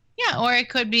 Yeah, or it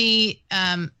could be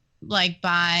like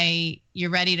by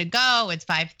you're ready to go, it's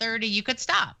 5:30, you could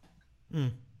stop.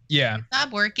 Yeah.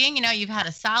 Stop working. You know, you've had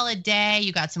a solid day,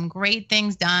 you got some great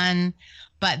things done,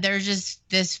 but there's just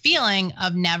this feeling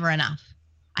of never enough.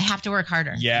 I have to work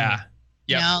harder. Yeah.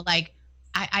 You know, like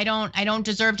I don't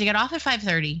deserve to get off at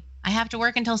 5:30. I have to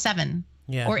work until 7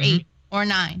 or 8 or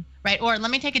 9, right? Or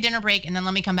let me take a dinner break and then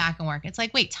let me come back and work. It's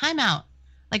like, wait, time out.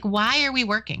 Like, why are we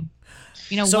working?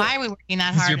 You know, why are we working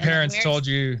that hard? Your parents told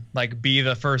you, like, be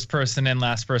the first person in,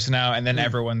 last person out, and then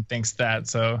everyone thinks that,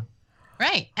 so.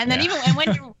 Right. And then and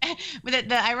when you're,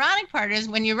 the ironic part is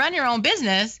when you run your own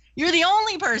business, you're the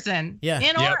only person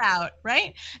in or out,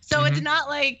 right? So it's not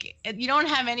like you don't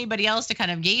have anybody else to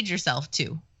kind of gauge yourself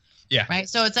to. Yeah. Right.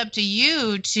 So it's up to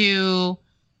you to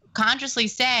consciously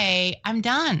say, I'm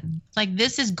done. Like,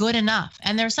 this is good enough.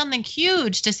 And there's something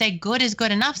huge to say good is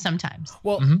good enough sometimes.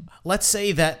 Well, let's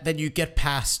say that you get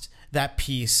past that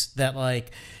piece that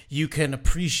like you can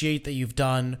appreciate that you've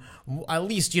done at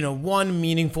least, you know, one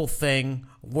meaningful thing,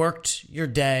 worked your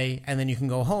day, and then you can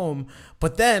go home.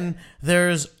 But then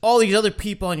there's all these other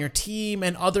people on your team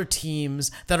and other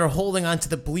teams that are holding on to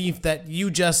the belief that you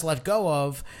just let go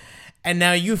of. And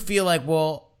now you feel like,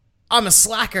 well, I'm a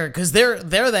slacker because there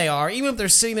they are, even if they're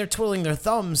sitting there twiddling their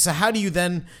thumbs. So how do you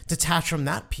then detach from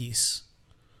that piece?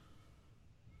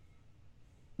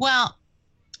 Well,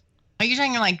 are you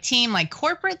talking like team, like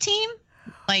corporate team?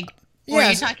 Like, or are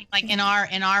you talking like in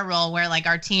our role where like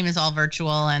our team is all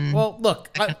virtual and? Well, look,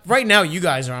 right now you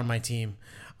guys are on my team.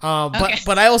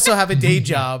 But I also have a day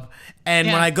job, and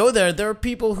when I go there are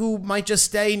people who might just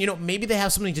stay, and you know, maybe they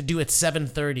have something to do at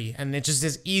 7:30, and it just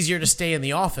is easier to stay in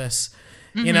the office,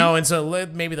 you know, and so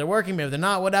maybe they're working, maybe they're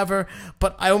not, whatever.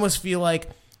 But I almost feel like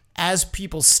as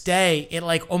people stay, it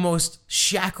like almost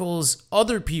shackles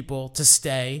other people to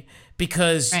stay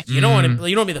because you don't want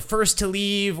to be the first to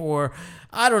leave, or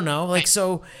I don't know, like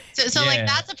so like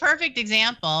that's a perfect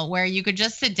example where you could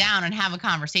just sit down and have a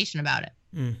conversation about it.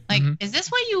 Like, is this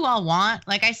what you all want?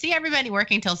 Like, I see everybody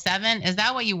working till 7. Is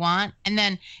that what you want? And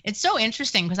then it's so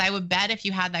interesting because I would bet if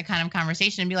you had that kind of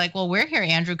conversation and be like, well, we're here,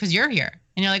 Andrew, because you're here.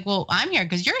 And you're like, well, I'm here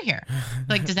because you're here.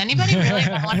 Like, does anybody really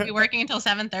want to be working until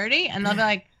 7:30? And they'll be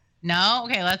like, no,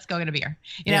 okay, let's go get a beer.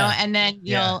 You know, and then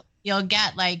you'll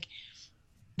get like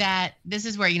that. This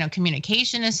is where, you know,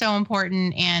 communication is so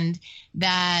important, and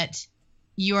that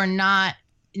you're not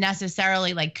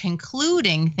necessarily like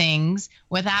concluding things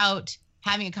without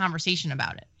having a conversation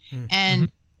about it.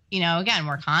 And, you know, again,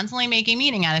 we're constantly making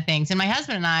meaning out of things. And my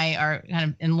husband and I are kind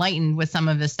of enlightened with some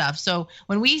of this stuff. So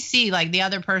when we see like the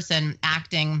other person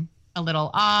acting a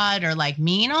little odd or like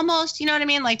mean almost, you know what I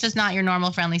mean? Like just not your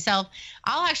normal friendly self,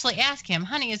 I'll actually ask him,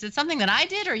 honey, is it something that I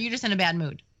did or are you just in a bad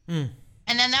mood? And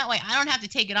then that way I don't have to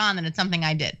take it on that it's something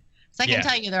I did. So I can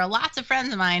tell you there are lots of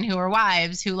friends of mine who are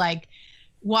wives who like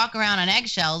walk around on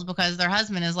eggshells because their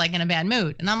husband is like in a bad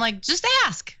mood. And I'm like, just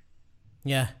ask.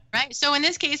 Yeah. Right. So in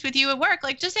this case with you at work,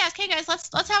 like just ask, hey guys,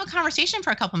 let's have a conversation for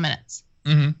a couple minutes.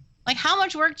 Like, how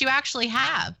much work do you actually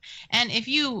have? And if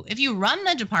you run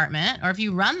the department or if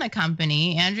you run the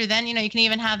company, Andrew, then, you know, you can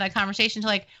even have that conversation to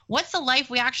like, what's the life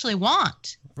we actually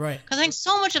want? Right. Because I think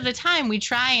so much of the time we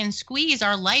try and squeeze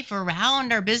our life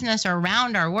around our business or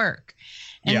around our work.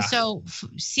 And so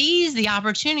seize the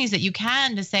opportunities that you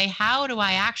can to say, how do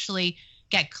I actually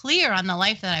get clear on the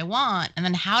life that I want? And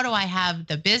then how do I have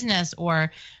the business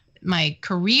or my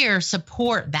career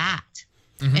support that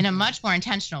in a much more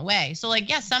intentional way? So like,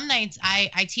 some nights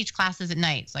I teach classes at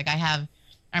nights. Like I have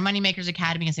our Moneymakers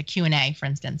Academy is a Q&A, for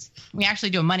instance. We actually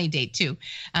do a money date too,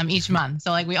 each month.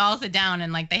 So like we all sit down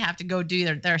and like they have to go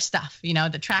do their stuff, you know,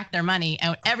 to track their money.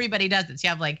 And everybody does it. So you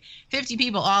have like 50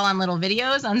 people all on little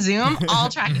videos on Zoom, all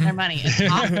tracking their money. It's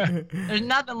awesome. There's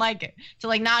nothing like it to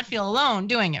like not feel alone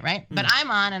doing it, right? But I'm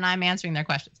on and I'm answering their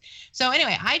questions. So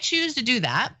anyway, I choose to do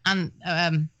that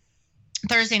on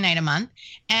Thursday night a month.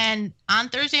 And on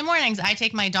Thursday mornings, I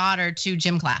take my daughter to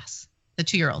gym class, the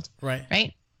 2-year-old. Right.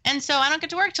 Right. And so I don't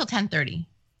get to work till 10:30.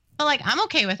 But like, I'm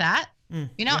okay with that.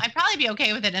 You know, I'd probably be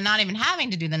okay with it and not even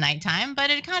having to do the nighttime, but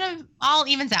it kind of all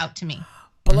evens out to me.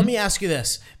 But let me ask you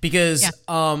this, because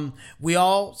we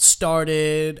all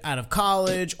started out of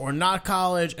college or not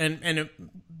college, and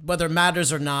whether it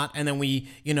matters or not, and then we,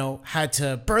 you know, had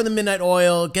to burn the midnight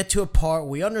oil, get to a part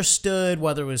where we understood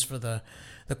whether it was for the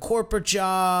corporate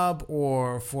job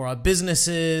or for our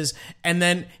businesses, and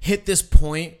then hit this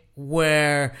point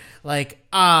where, like,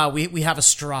 we have a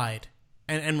stride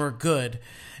and we're good.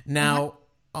 Now,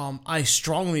 I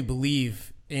strongly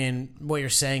believe in what you're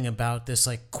saying about this,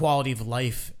 like, quality of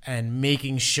life and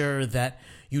making sure that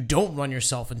you don't run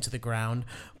yourself into the ground.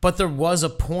 But there was a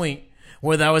point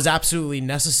where that was absolutely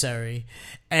necessary.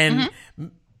 And,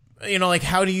 you know, like,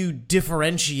 how do you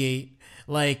differentiate,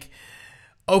 like,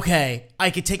 okay, I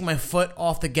could take my foot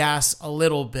off the gas a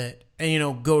little bit and, you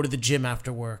know, go to the gym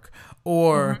after work.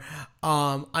 Or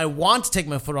I want to take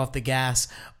my foot off the gas,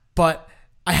 but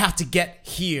I have to get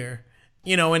here,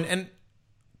 you know, and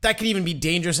that could even be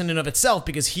dangerous in and of itself,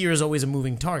 because here is always a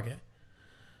moving target.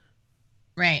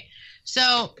 Right.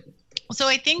 So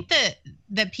I think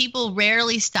that people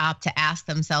rarely stop to ask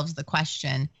themselves the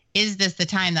question, is this the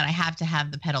time that I have to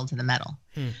have the pedal to the metal?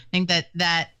 I think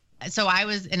that so I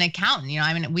was an accountant, you know,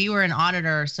 I mean, we were an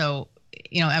auditor. So,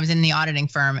 you know, I was in the auditing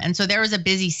firm, and so there was a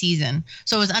busy season.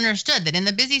 So it was understood that in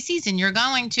the busy season, you're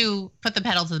going to put the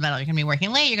pedal to the metal. You're going to be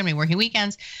working late. You're going to be working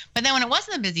weekends. But then when it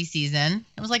wasn't a busy season,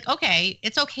 it was like, okay,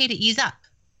 it's okay to ease up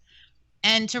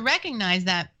and to recognize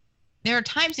that there are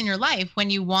times in your life when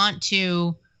you want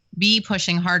to be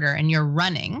pushing harder and you're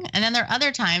running. And then there are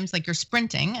other times like you're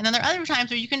sprinting. And then there are other times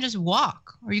where you can just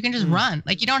walk or you can just run.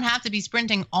 Like, you don't have to be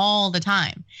sprinting all the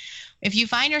time. If you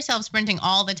find yourself sprinting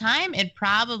all the time, it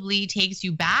probably takes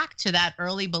you back to that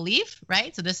early belief,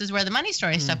 right? So this is where the money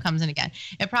story stuff comes in again.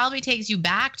 It probably takes you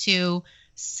back to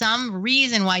some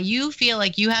reason why you feel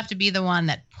like you have to be the one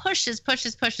that pushes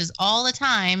all the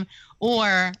time,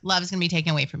 or love is going to be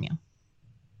taken away from you,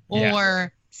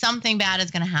 or something bad is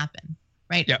going to happen,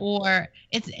 right? Yep. Or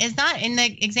it's not, in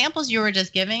the examples you were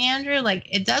just giving, Andrew, like,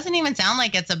 it doesn't even sound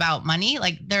like it's about money.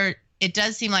 Like, it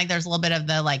does seem like there's a little bit of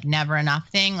the, like, never enough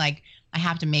thing. Like, I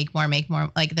have to make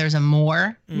more. Like, there's a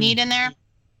more need in there.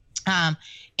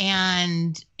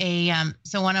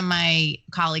 So one of my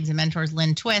colleagues and mentors,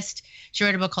 Lynn Twist, she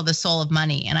wrote a book called The Soul of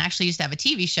Money. And I actually used to have a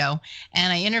TV show,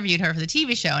 and I interviewed her for the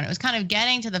TV show. And it was kind of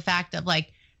getting to the fact of,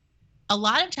 like, a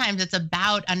lot of times it's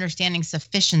about understanding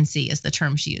sufficiency, is the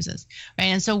term she uses, right?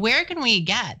 And so where can we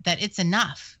get that it's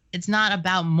enough? It's not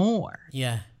about more.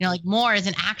 Yeah. You know, like, more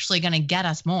isn't actually going to get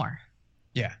us more.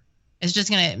 Yeah. It's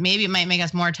just maybe it might make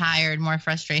us more tired, more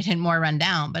frustrated, more run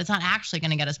down, but it's not actually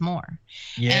going to get us more.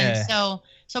 Yeah. And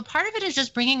so part of it is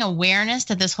just bringing awareness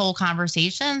to this whole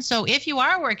conversation. So if you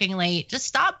are working late, just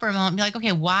stop for a moment and be like,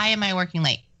 okay, why am I working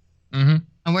late? I'm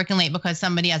working late because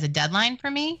somebody has a deadline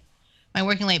for me. Am I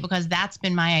working late because that's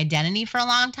been my identity for a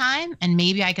long time? And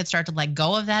maybe I could start to let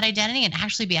go of that identity and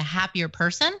actually be a happier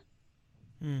person.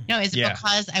 You know, is it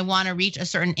because I want to reach a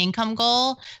certain income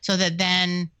goal so that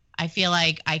then I feel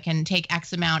like I can take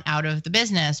X amount out of the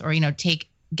business, or, you know,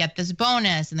 get this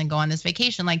bonus and then go on this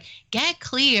vacation? Like, get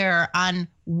clear on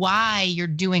why you're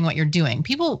doing what you're doing.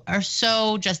 People are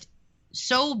so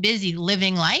busy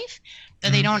living life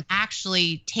that they don't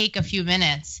actually take a few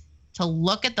minutes to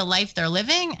look at the life they're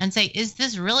living and say, is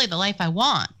this really the life I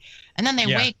want? And then they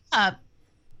wake up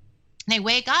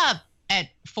at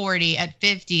 40, at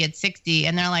 50, at 60,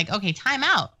 and they're like, okay, time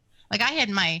out. Like, I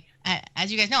had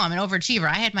as you guys know, I'm an overachiever.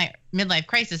 I had my midlife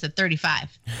crisis at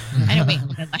 35. I didn't wait till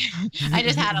midlife. I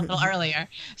just had a little earlier.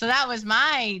 So that was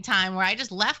my time where I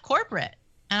just left corporate.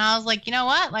 And I was like, you know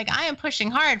what? Like, I am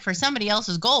pushing hard for somebody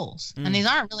else's goals. And these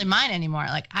aren't really mine anymore.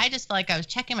 Like, I just felt like I was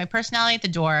checking my personality at the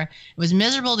door. It was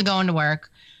miserable to go into work.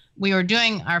 We were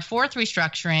doing our fourth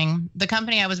restructuring. The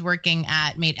company I was working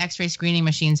at made X-ray screening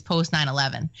machines post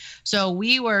 9/11. So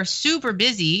we were super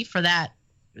busy for that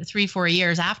 3-4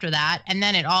 years after that, and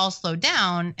then it all slowed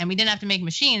down, and we didn't have to make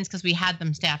machines because we had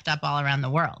them staffed up all around the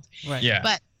world. Right. Yeah.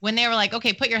 But when they were like,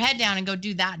 okay, put your head down and go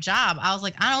do that job, I was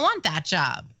like, I don't want that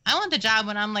job. I want the job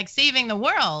when I'm, like, saving the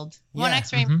world, one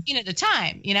X-ray machine at a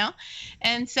time, you know?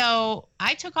 And so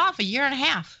I took off a year and a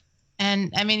half.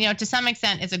 And I mean, you know, to some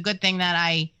extent, it's a good thing that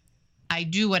I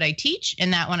do what I teach,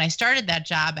 in that when I started that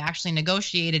job, I actually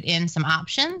negotiated in some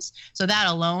options. So that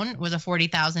alone was a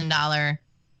 $40,000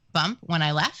 bump when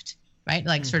I left, right?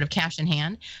 Like, sort of cash in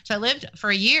hand. So I lived for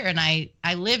a year, and I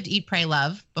lived Eat, Pray,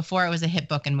 Love before it was a hit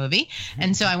book and movie.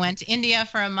 And so I went to India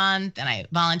for a month, and I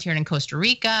volunteered in Costa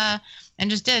Rica, and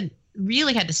just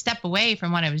really had to step away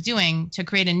from what I was doing to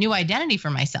create a new identity for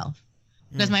myself.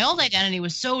 because my old identity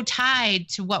was so tied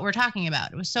to what we're talking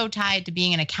about. It was so tied to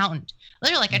being an accountant.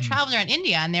 Literally, like I traveled around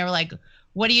India and they were like,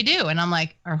 what do you do? And I'm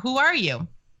like, or who are you?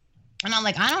 And I'm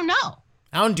like, I don't know.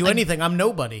 I don't do anything. I'm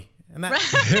nobody. And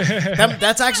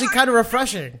that's actually kind of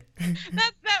refreshing.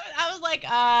 I was like,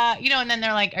 and then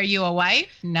they're like, are you a wife?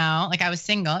 No. Like I was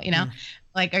single,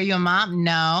 like, are you a mom?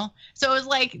 No. So it was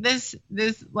like this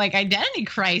like identity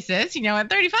crisis, at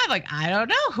 35, like, I don't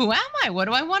know. Who am I? What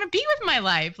do I want to be with my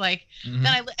life? Like, then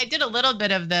I did a little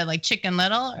bit of the like Chicken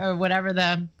Little or whatever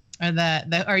the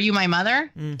Are You My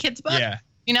Mother kids book. Yeah.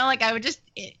 Like I would just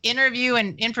interview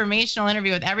and informational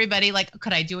interview with everybody. Like,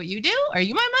 could I do what you do? Are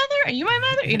you my mother? Are you my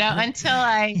mother?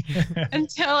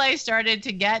 Until I started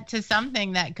to get to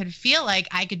something that could feel like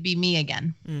I could be me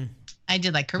again. I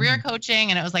did like career coaching,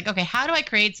 and it was like, okay, how do I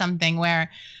create something where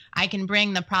I can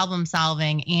bring the problem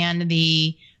solving and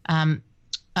the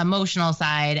emotional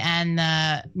side and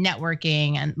the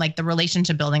networking and like the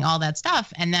relationship building, all that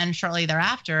stuff. And then shortly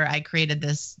thereafter, I created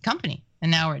this company,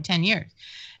 and now we're at 10 years.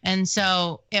 And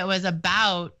so it was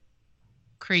about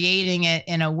creating it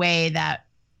in a way that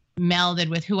melded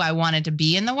with who I wanted to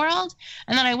be in the world.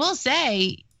 And then I will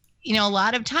say, a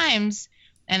lot of times,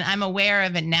 and I'm aware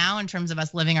of it now in terms of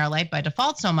us living our life by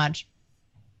default so much,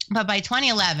 but by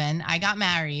 2011, I got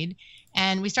married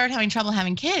and we started having trouble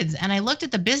having kids. And I looked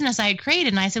at the business I had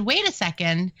created and I said, wait a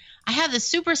second, I have this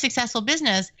super successful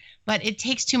business, but it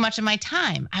takes too much of my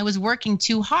time. I was working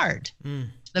too hard.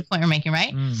 The point we're making,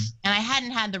 right? And I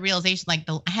hadn't had the realization, I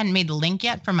hadn't made the link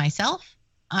yet for myself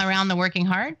around the working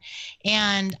hard.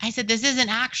 And I said, this isn't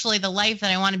actually the life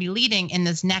that I want to be leading in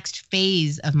this next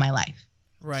phase of my life.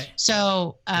 Right.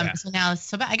 So, so now,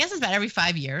 I guess it's about every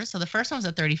 5 years. So the first one was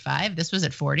at 35. This was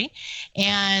at 40.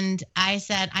 And I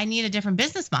said, I need a different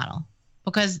business model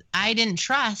because I didn't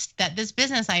trust that this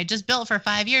business I had just built for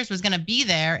 5 years was going to be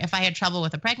there if I had trouble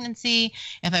with a pregnancy,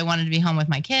 if I wanted to be home with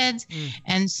my kids.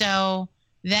 And so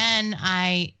then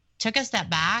I took a step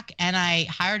back and I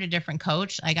hired a different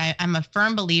coach. Like I'm a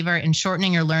firm believer in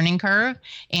shortening your learning curve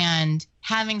and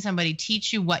having somebody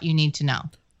teach you what you need to know.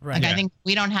 Right. I think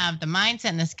we don't have the mindset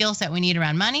and the skill set we need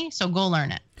around money, so go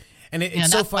learn it. And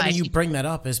it's so funny you bring that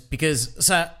up is because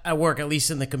at work, at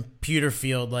least in the computer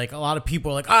field, like a lot of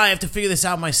people are like, I have to figure this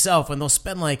out myself. And they'll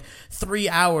spend like 3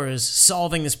 hours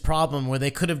solving this problem where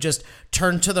they could have just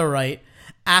turned to the right,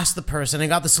 asked the person and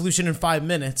got the solution in 5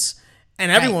 minutes.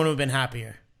 And everyone would have been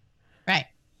happier. Right.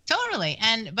 Totally.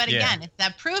 But again, it's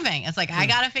that proving. It's like, I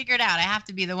got to figure it out. I have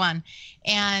to be the one.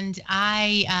 And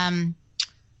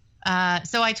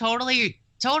so I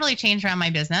totally changed around my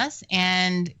business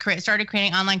and started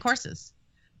creating online courses.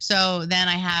 So then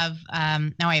I have,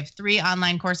 now I have 3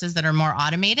 online courses that are more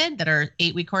automated, that are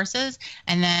 8-week courses.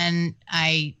 And then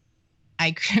I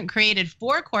created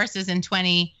 4 courses in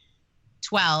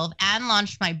 2012 and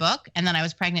launched my book. And then I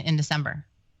was pregnant in December.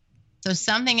 So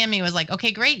something in me was like,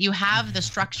 okay, great. You have the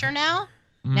structure now.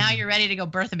 Now you're ready to go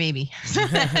birth a baby. So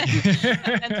then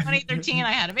 2013,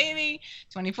 I had a baby.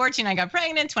 2014, I got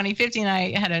pregnant. 2015,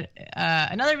 I had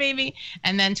another baby.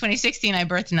 And then 2016, I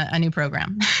birthed a new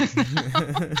program.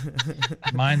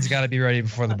 Mind's got to be ready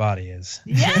before the body is.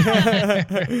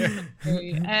 Yeah.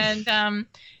 And,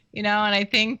 and I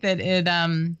think that it,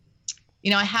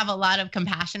 I have a lot of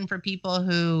compassion for people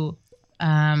who,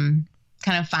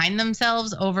 kind of find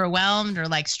themselves overwhelmed or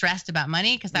like stressed about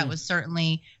money, because that was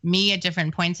certainly me at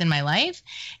different points in my life.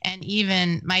 And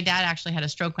even my dad actually had a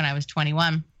stroke when I was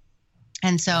 21.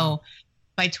 And so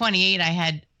by 28,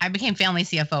 I became family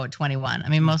CFO at 21. I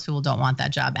mean, most people don't want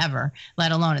that job ever,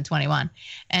 let alone at 21.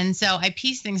 And so I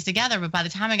pieced things together. But by the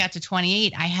time I got to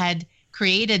 28, I had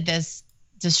created this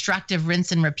destructive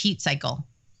rinse and repeat cycle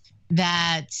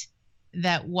that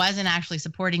wasn't actually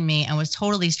supporting me and was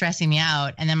totally stressing me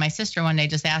out. And then my sister one day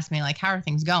just asked me, like, how are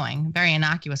things going? Very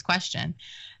innocuous question.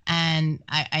 And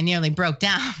I nearly broke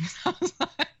down. I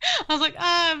was like,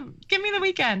 give me the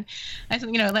weekend. I said,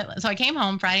 so I came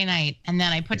home Friday night and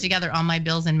then I put together all my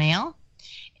bills and mail.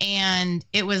 And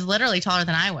it was literally taller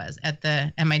than I was at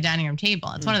my dining room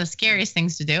table. It's one of the scariest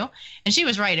things to do. And she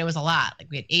was right. It was a lot. Like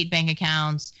we had 8 bank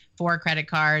accounts, 4 credit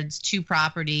cards, 2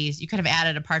 properties. You could have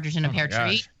added a partridge in a pear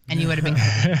tree and you would have been,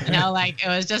 it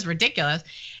was just ridiculous.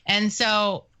 And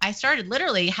so I started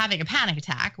literally having a panic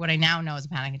attack, what I now know is a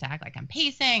panic attack. Like I'm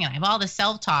pacing and I have all this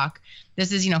self-talk.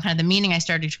 This is, kind of the meaning I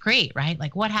started to create, right?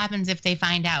 Like what happens if they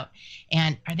find out?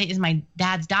 And is my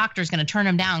dad's doctor's going to turn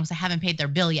him down because I haven't paid their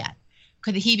bill yet?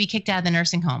 Could he be kicked out of the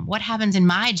nursing home? What happens in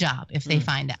my job if they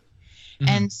find out?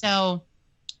 And so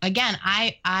again,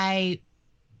 I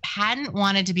hadn't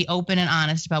wanted to be open and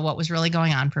honest about what was really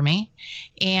going on for me.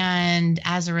 And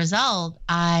as a result,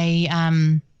 I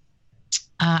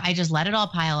I just let it all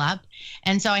pile up.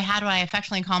 And so I had what I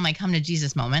affectionately call my come to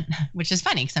Jesus moment, which is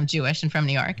funny because I'm Jewish and from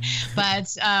New York,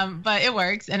 but it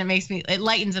works and it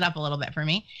lightens it up a little bit for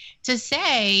me to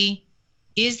say,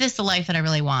 is this the life that I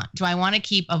really want? Do I want to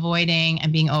keep avoiding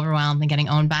and being overwhelmed and getting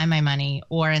owned by my money,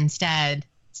 or instead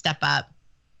step up,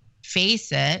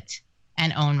 face it,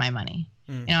 and own my money?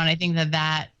 And I think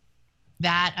that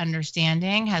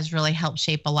understanding has really helped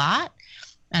shape a lot.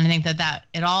 And I think that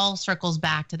it all circles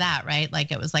back to that, right?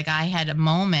 Like it was like I had a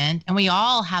moment, and we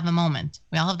all have a moment.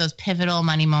 We all have those pivotal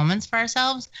money moments for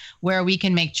ourselves where we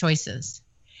can make choices.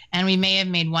 And we may have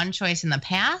made one choice in the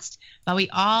past, but we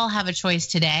all have a choice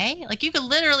today. Like you could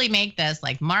literally make this,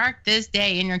 like mark this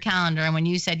day in your calendar. And when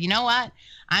you said, you know what,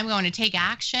 I'm going to take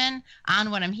action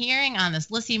on what I'm hearing on this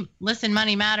Listen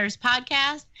Money Matters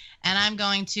podcast, and I'm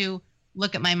going to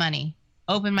look at my money,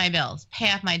 open my bills,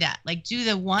 pay off my debt, like do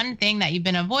the one thing that you've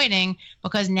been avoiding,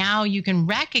 because now you can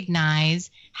recognize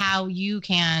how you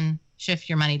can shift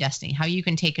your money destiny, how you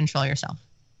can take control of yourself.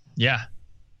 Yeah.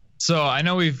 So I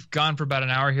know we've gone for about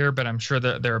an hour here, but I'm sure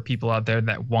that there are people out there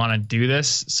that want to do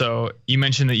this. So you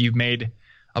mentioned that you've made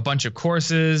a bunch of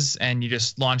courses and you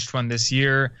just launched one this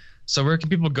year. So where can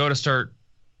people go to start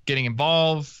getting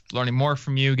involved, learning more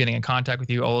from you, getting in contact with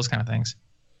you, all those kind of things?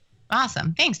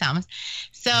 Awesome. Thanks, Thomas.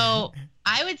 So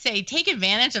I would say take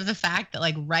advantage of the fact that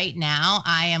like right now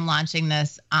I am launching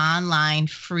this online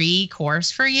free course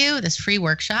for you, this free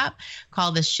workshop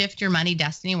called the Shift Your Money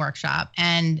Destiny Workshop.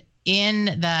 And in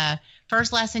the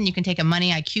first lesson, you can take a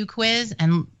money IQ quiz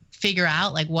and figure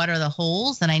out like what are the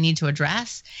holes that I need to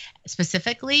address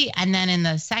specifically. And then in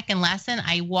the second lesson,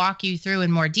 I walk you through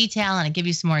in more detail and I give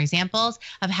you some more examples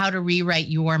of how to rewrite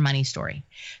your money story.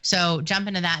 So jump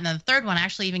into that. And then the third one, I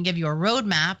actually even give you a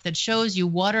roadmap that shows you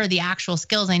what are the actual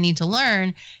skills I need to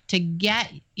learn to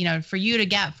get, for you to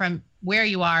get from where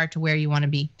you are to where you want to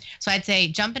be. So I'd say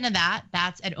jump into that.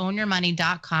 That's at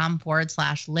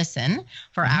ownyourmoney.com/listen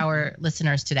for our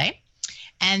listeners today.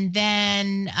 And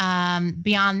then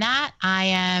beyond that, I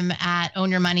am at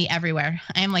Own Your Money everywhere.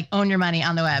 I am like Own Your Money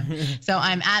on the web. So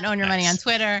I'm at Own Your Money on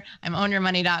Twitter. I'm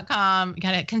ownyourmoney.com.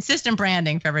 Got a consistent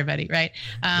branding for everybody, right?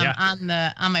 On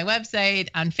my website,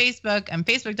 on Facebook, I'm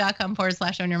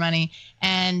facebook.com/Own Your Money.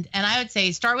 And I would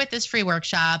say start with this free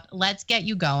workshop. Let's get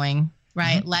you going,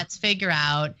 right? Let's figure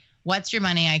out what's your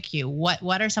money IQ.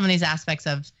 What are some of these aspects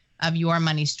of your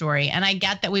money story? And I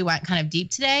get that we went kind of deep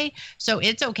today, so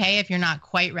it's okay if you're not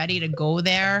quite ready to go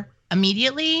there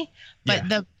immediately, but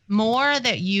the more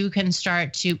that you can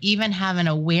start to even have an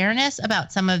awareness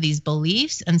about some of these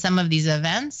beliefs and some of these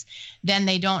events, then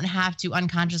they don't have to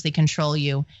unconsciously control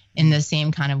you in the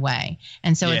same kind of way.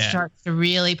 And so it starts to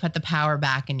really put the power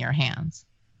back in your hands.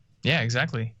 Yeah,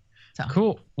 exactly. So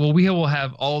cool. Well, we will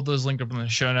have all of those linked up in the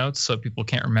show notes so people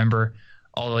can't remember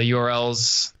all the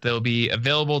URLs. They'll be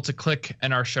available to click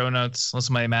in our show notes,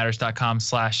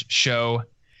 listenmoneymatters.com/show.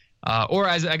 Or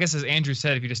as Andrew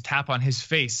said, if you just tap on his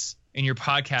face in your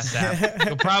podcast app,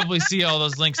 you'll probably see all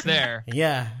those links there.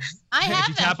 Yeah. I have if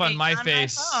you tap on my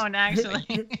face, my phone,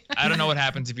 actually. I don't know what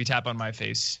happens if you tap on my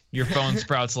face. Your phone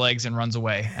sprouts legs and runs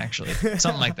away, actually.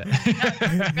 Something like that.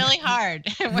 It's really hard.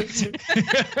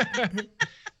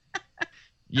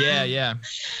 Yeah.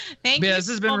 Thank you. This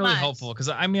has been really much. helpful because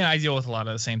I deal with a lot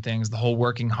of the same things, the whole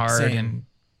working hard and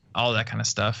all that kind of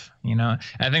stuff, And I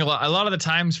think a lot of the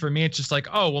times for me, it's just like,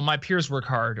 oh, well, my peers work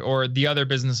hard or the other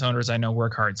business owners I know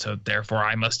work hard. So therefore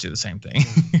I must do the same thing.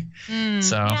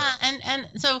 Yeah. And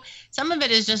so some of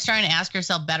it is just trying to ask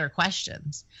yourself better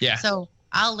questions. Yeah. So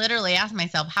I'll literally ask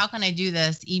myself, how can I do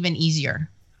this even easier?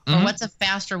 Or what's a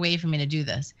faster way for me to do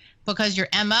this? Because your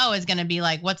MO is going to be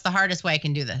like, what's the hardest way I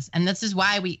can do this? And this is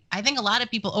why I think a lot of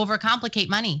people overcomplicate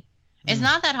money. It's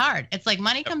not that hard. It's like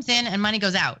money comes in and money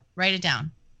goes out. Write it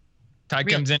down. Tide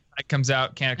comes in, tide comes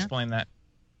out. Can't explain that.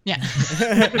 Yeah.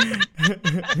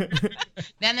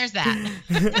 Then there's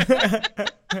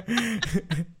that.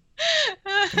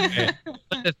 Okay.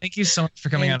 Linda, thank you so much for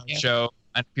coming on the show.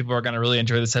 I know people are going to really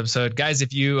enjoy this episode. Guys,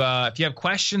 if you have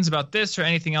questions about this or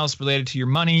anything else related to your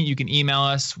money, you can email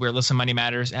us. We're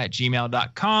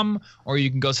listenmoneymatters@gmail.com, or you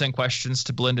can go send questions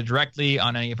to Belinda directly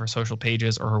on any of her social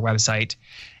pages or her website.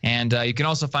 And you can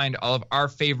also find all of our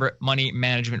favorite money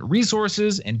management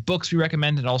resources and books we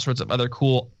recommend and all sorts of other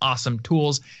cool, awesome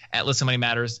tools at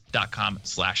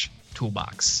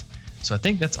listenmoneymatters.com/toolbox. So I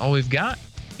think that's all we've got.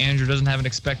 Andrew doesn't have an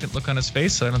expectant look on his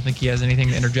face, so I don't think he has anything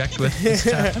to interject with this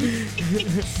time.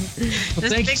 Well,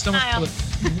 thank you so much.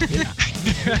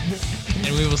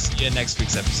 And we will see you in next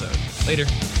week's episode. Later,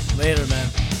 man.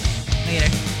 Later.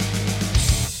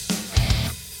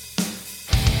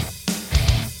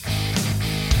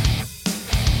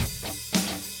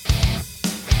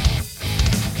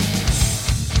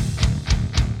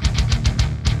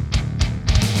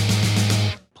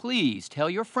 please tell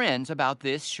your friends about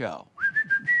this show.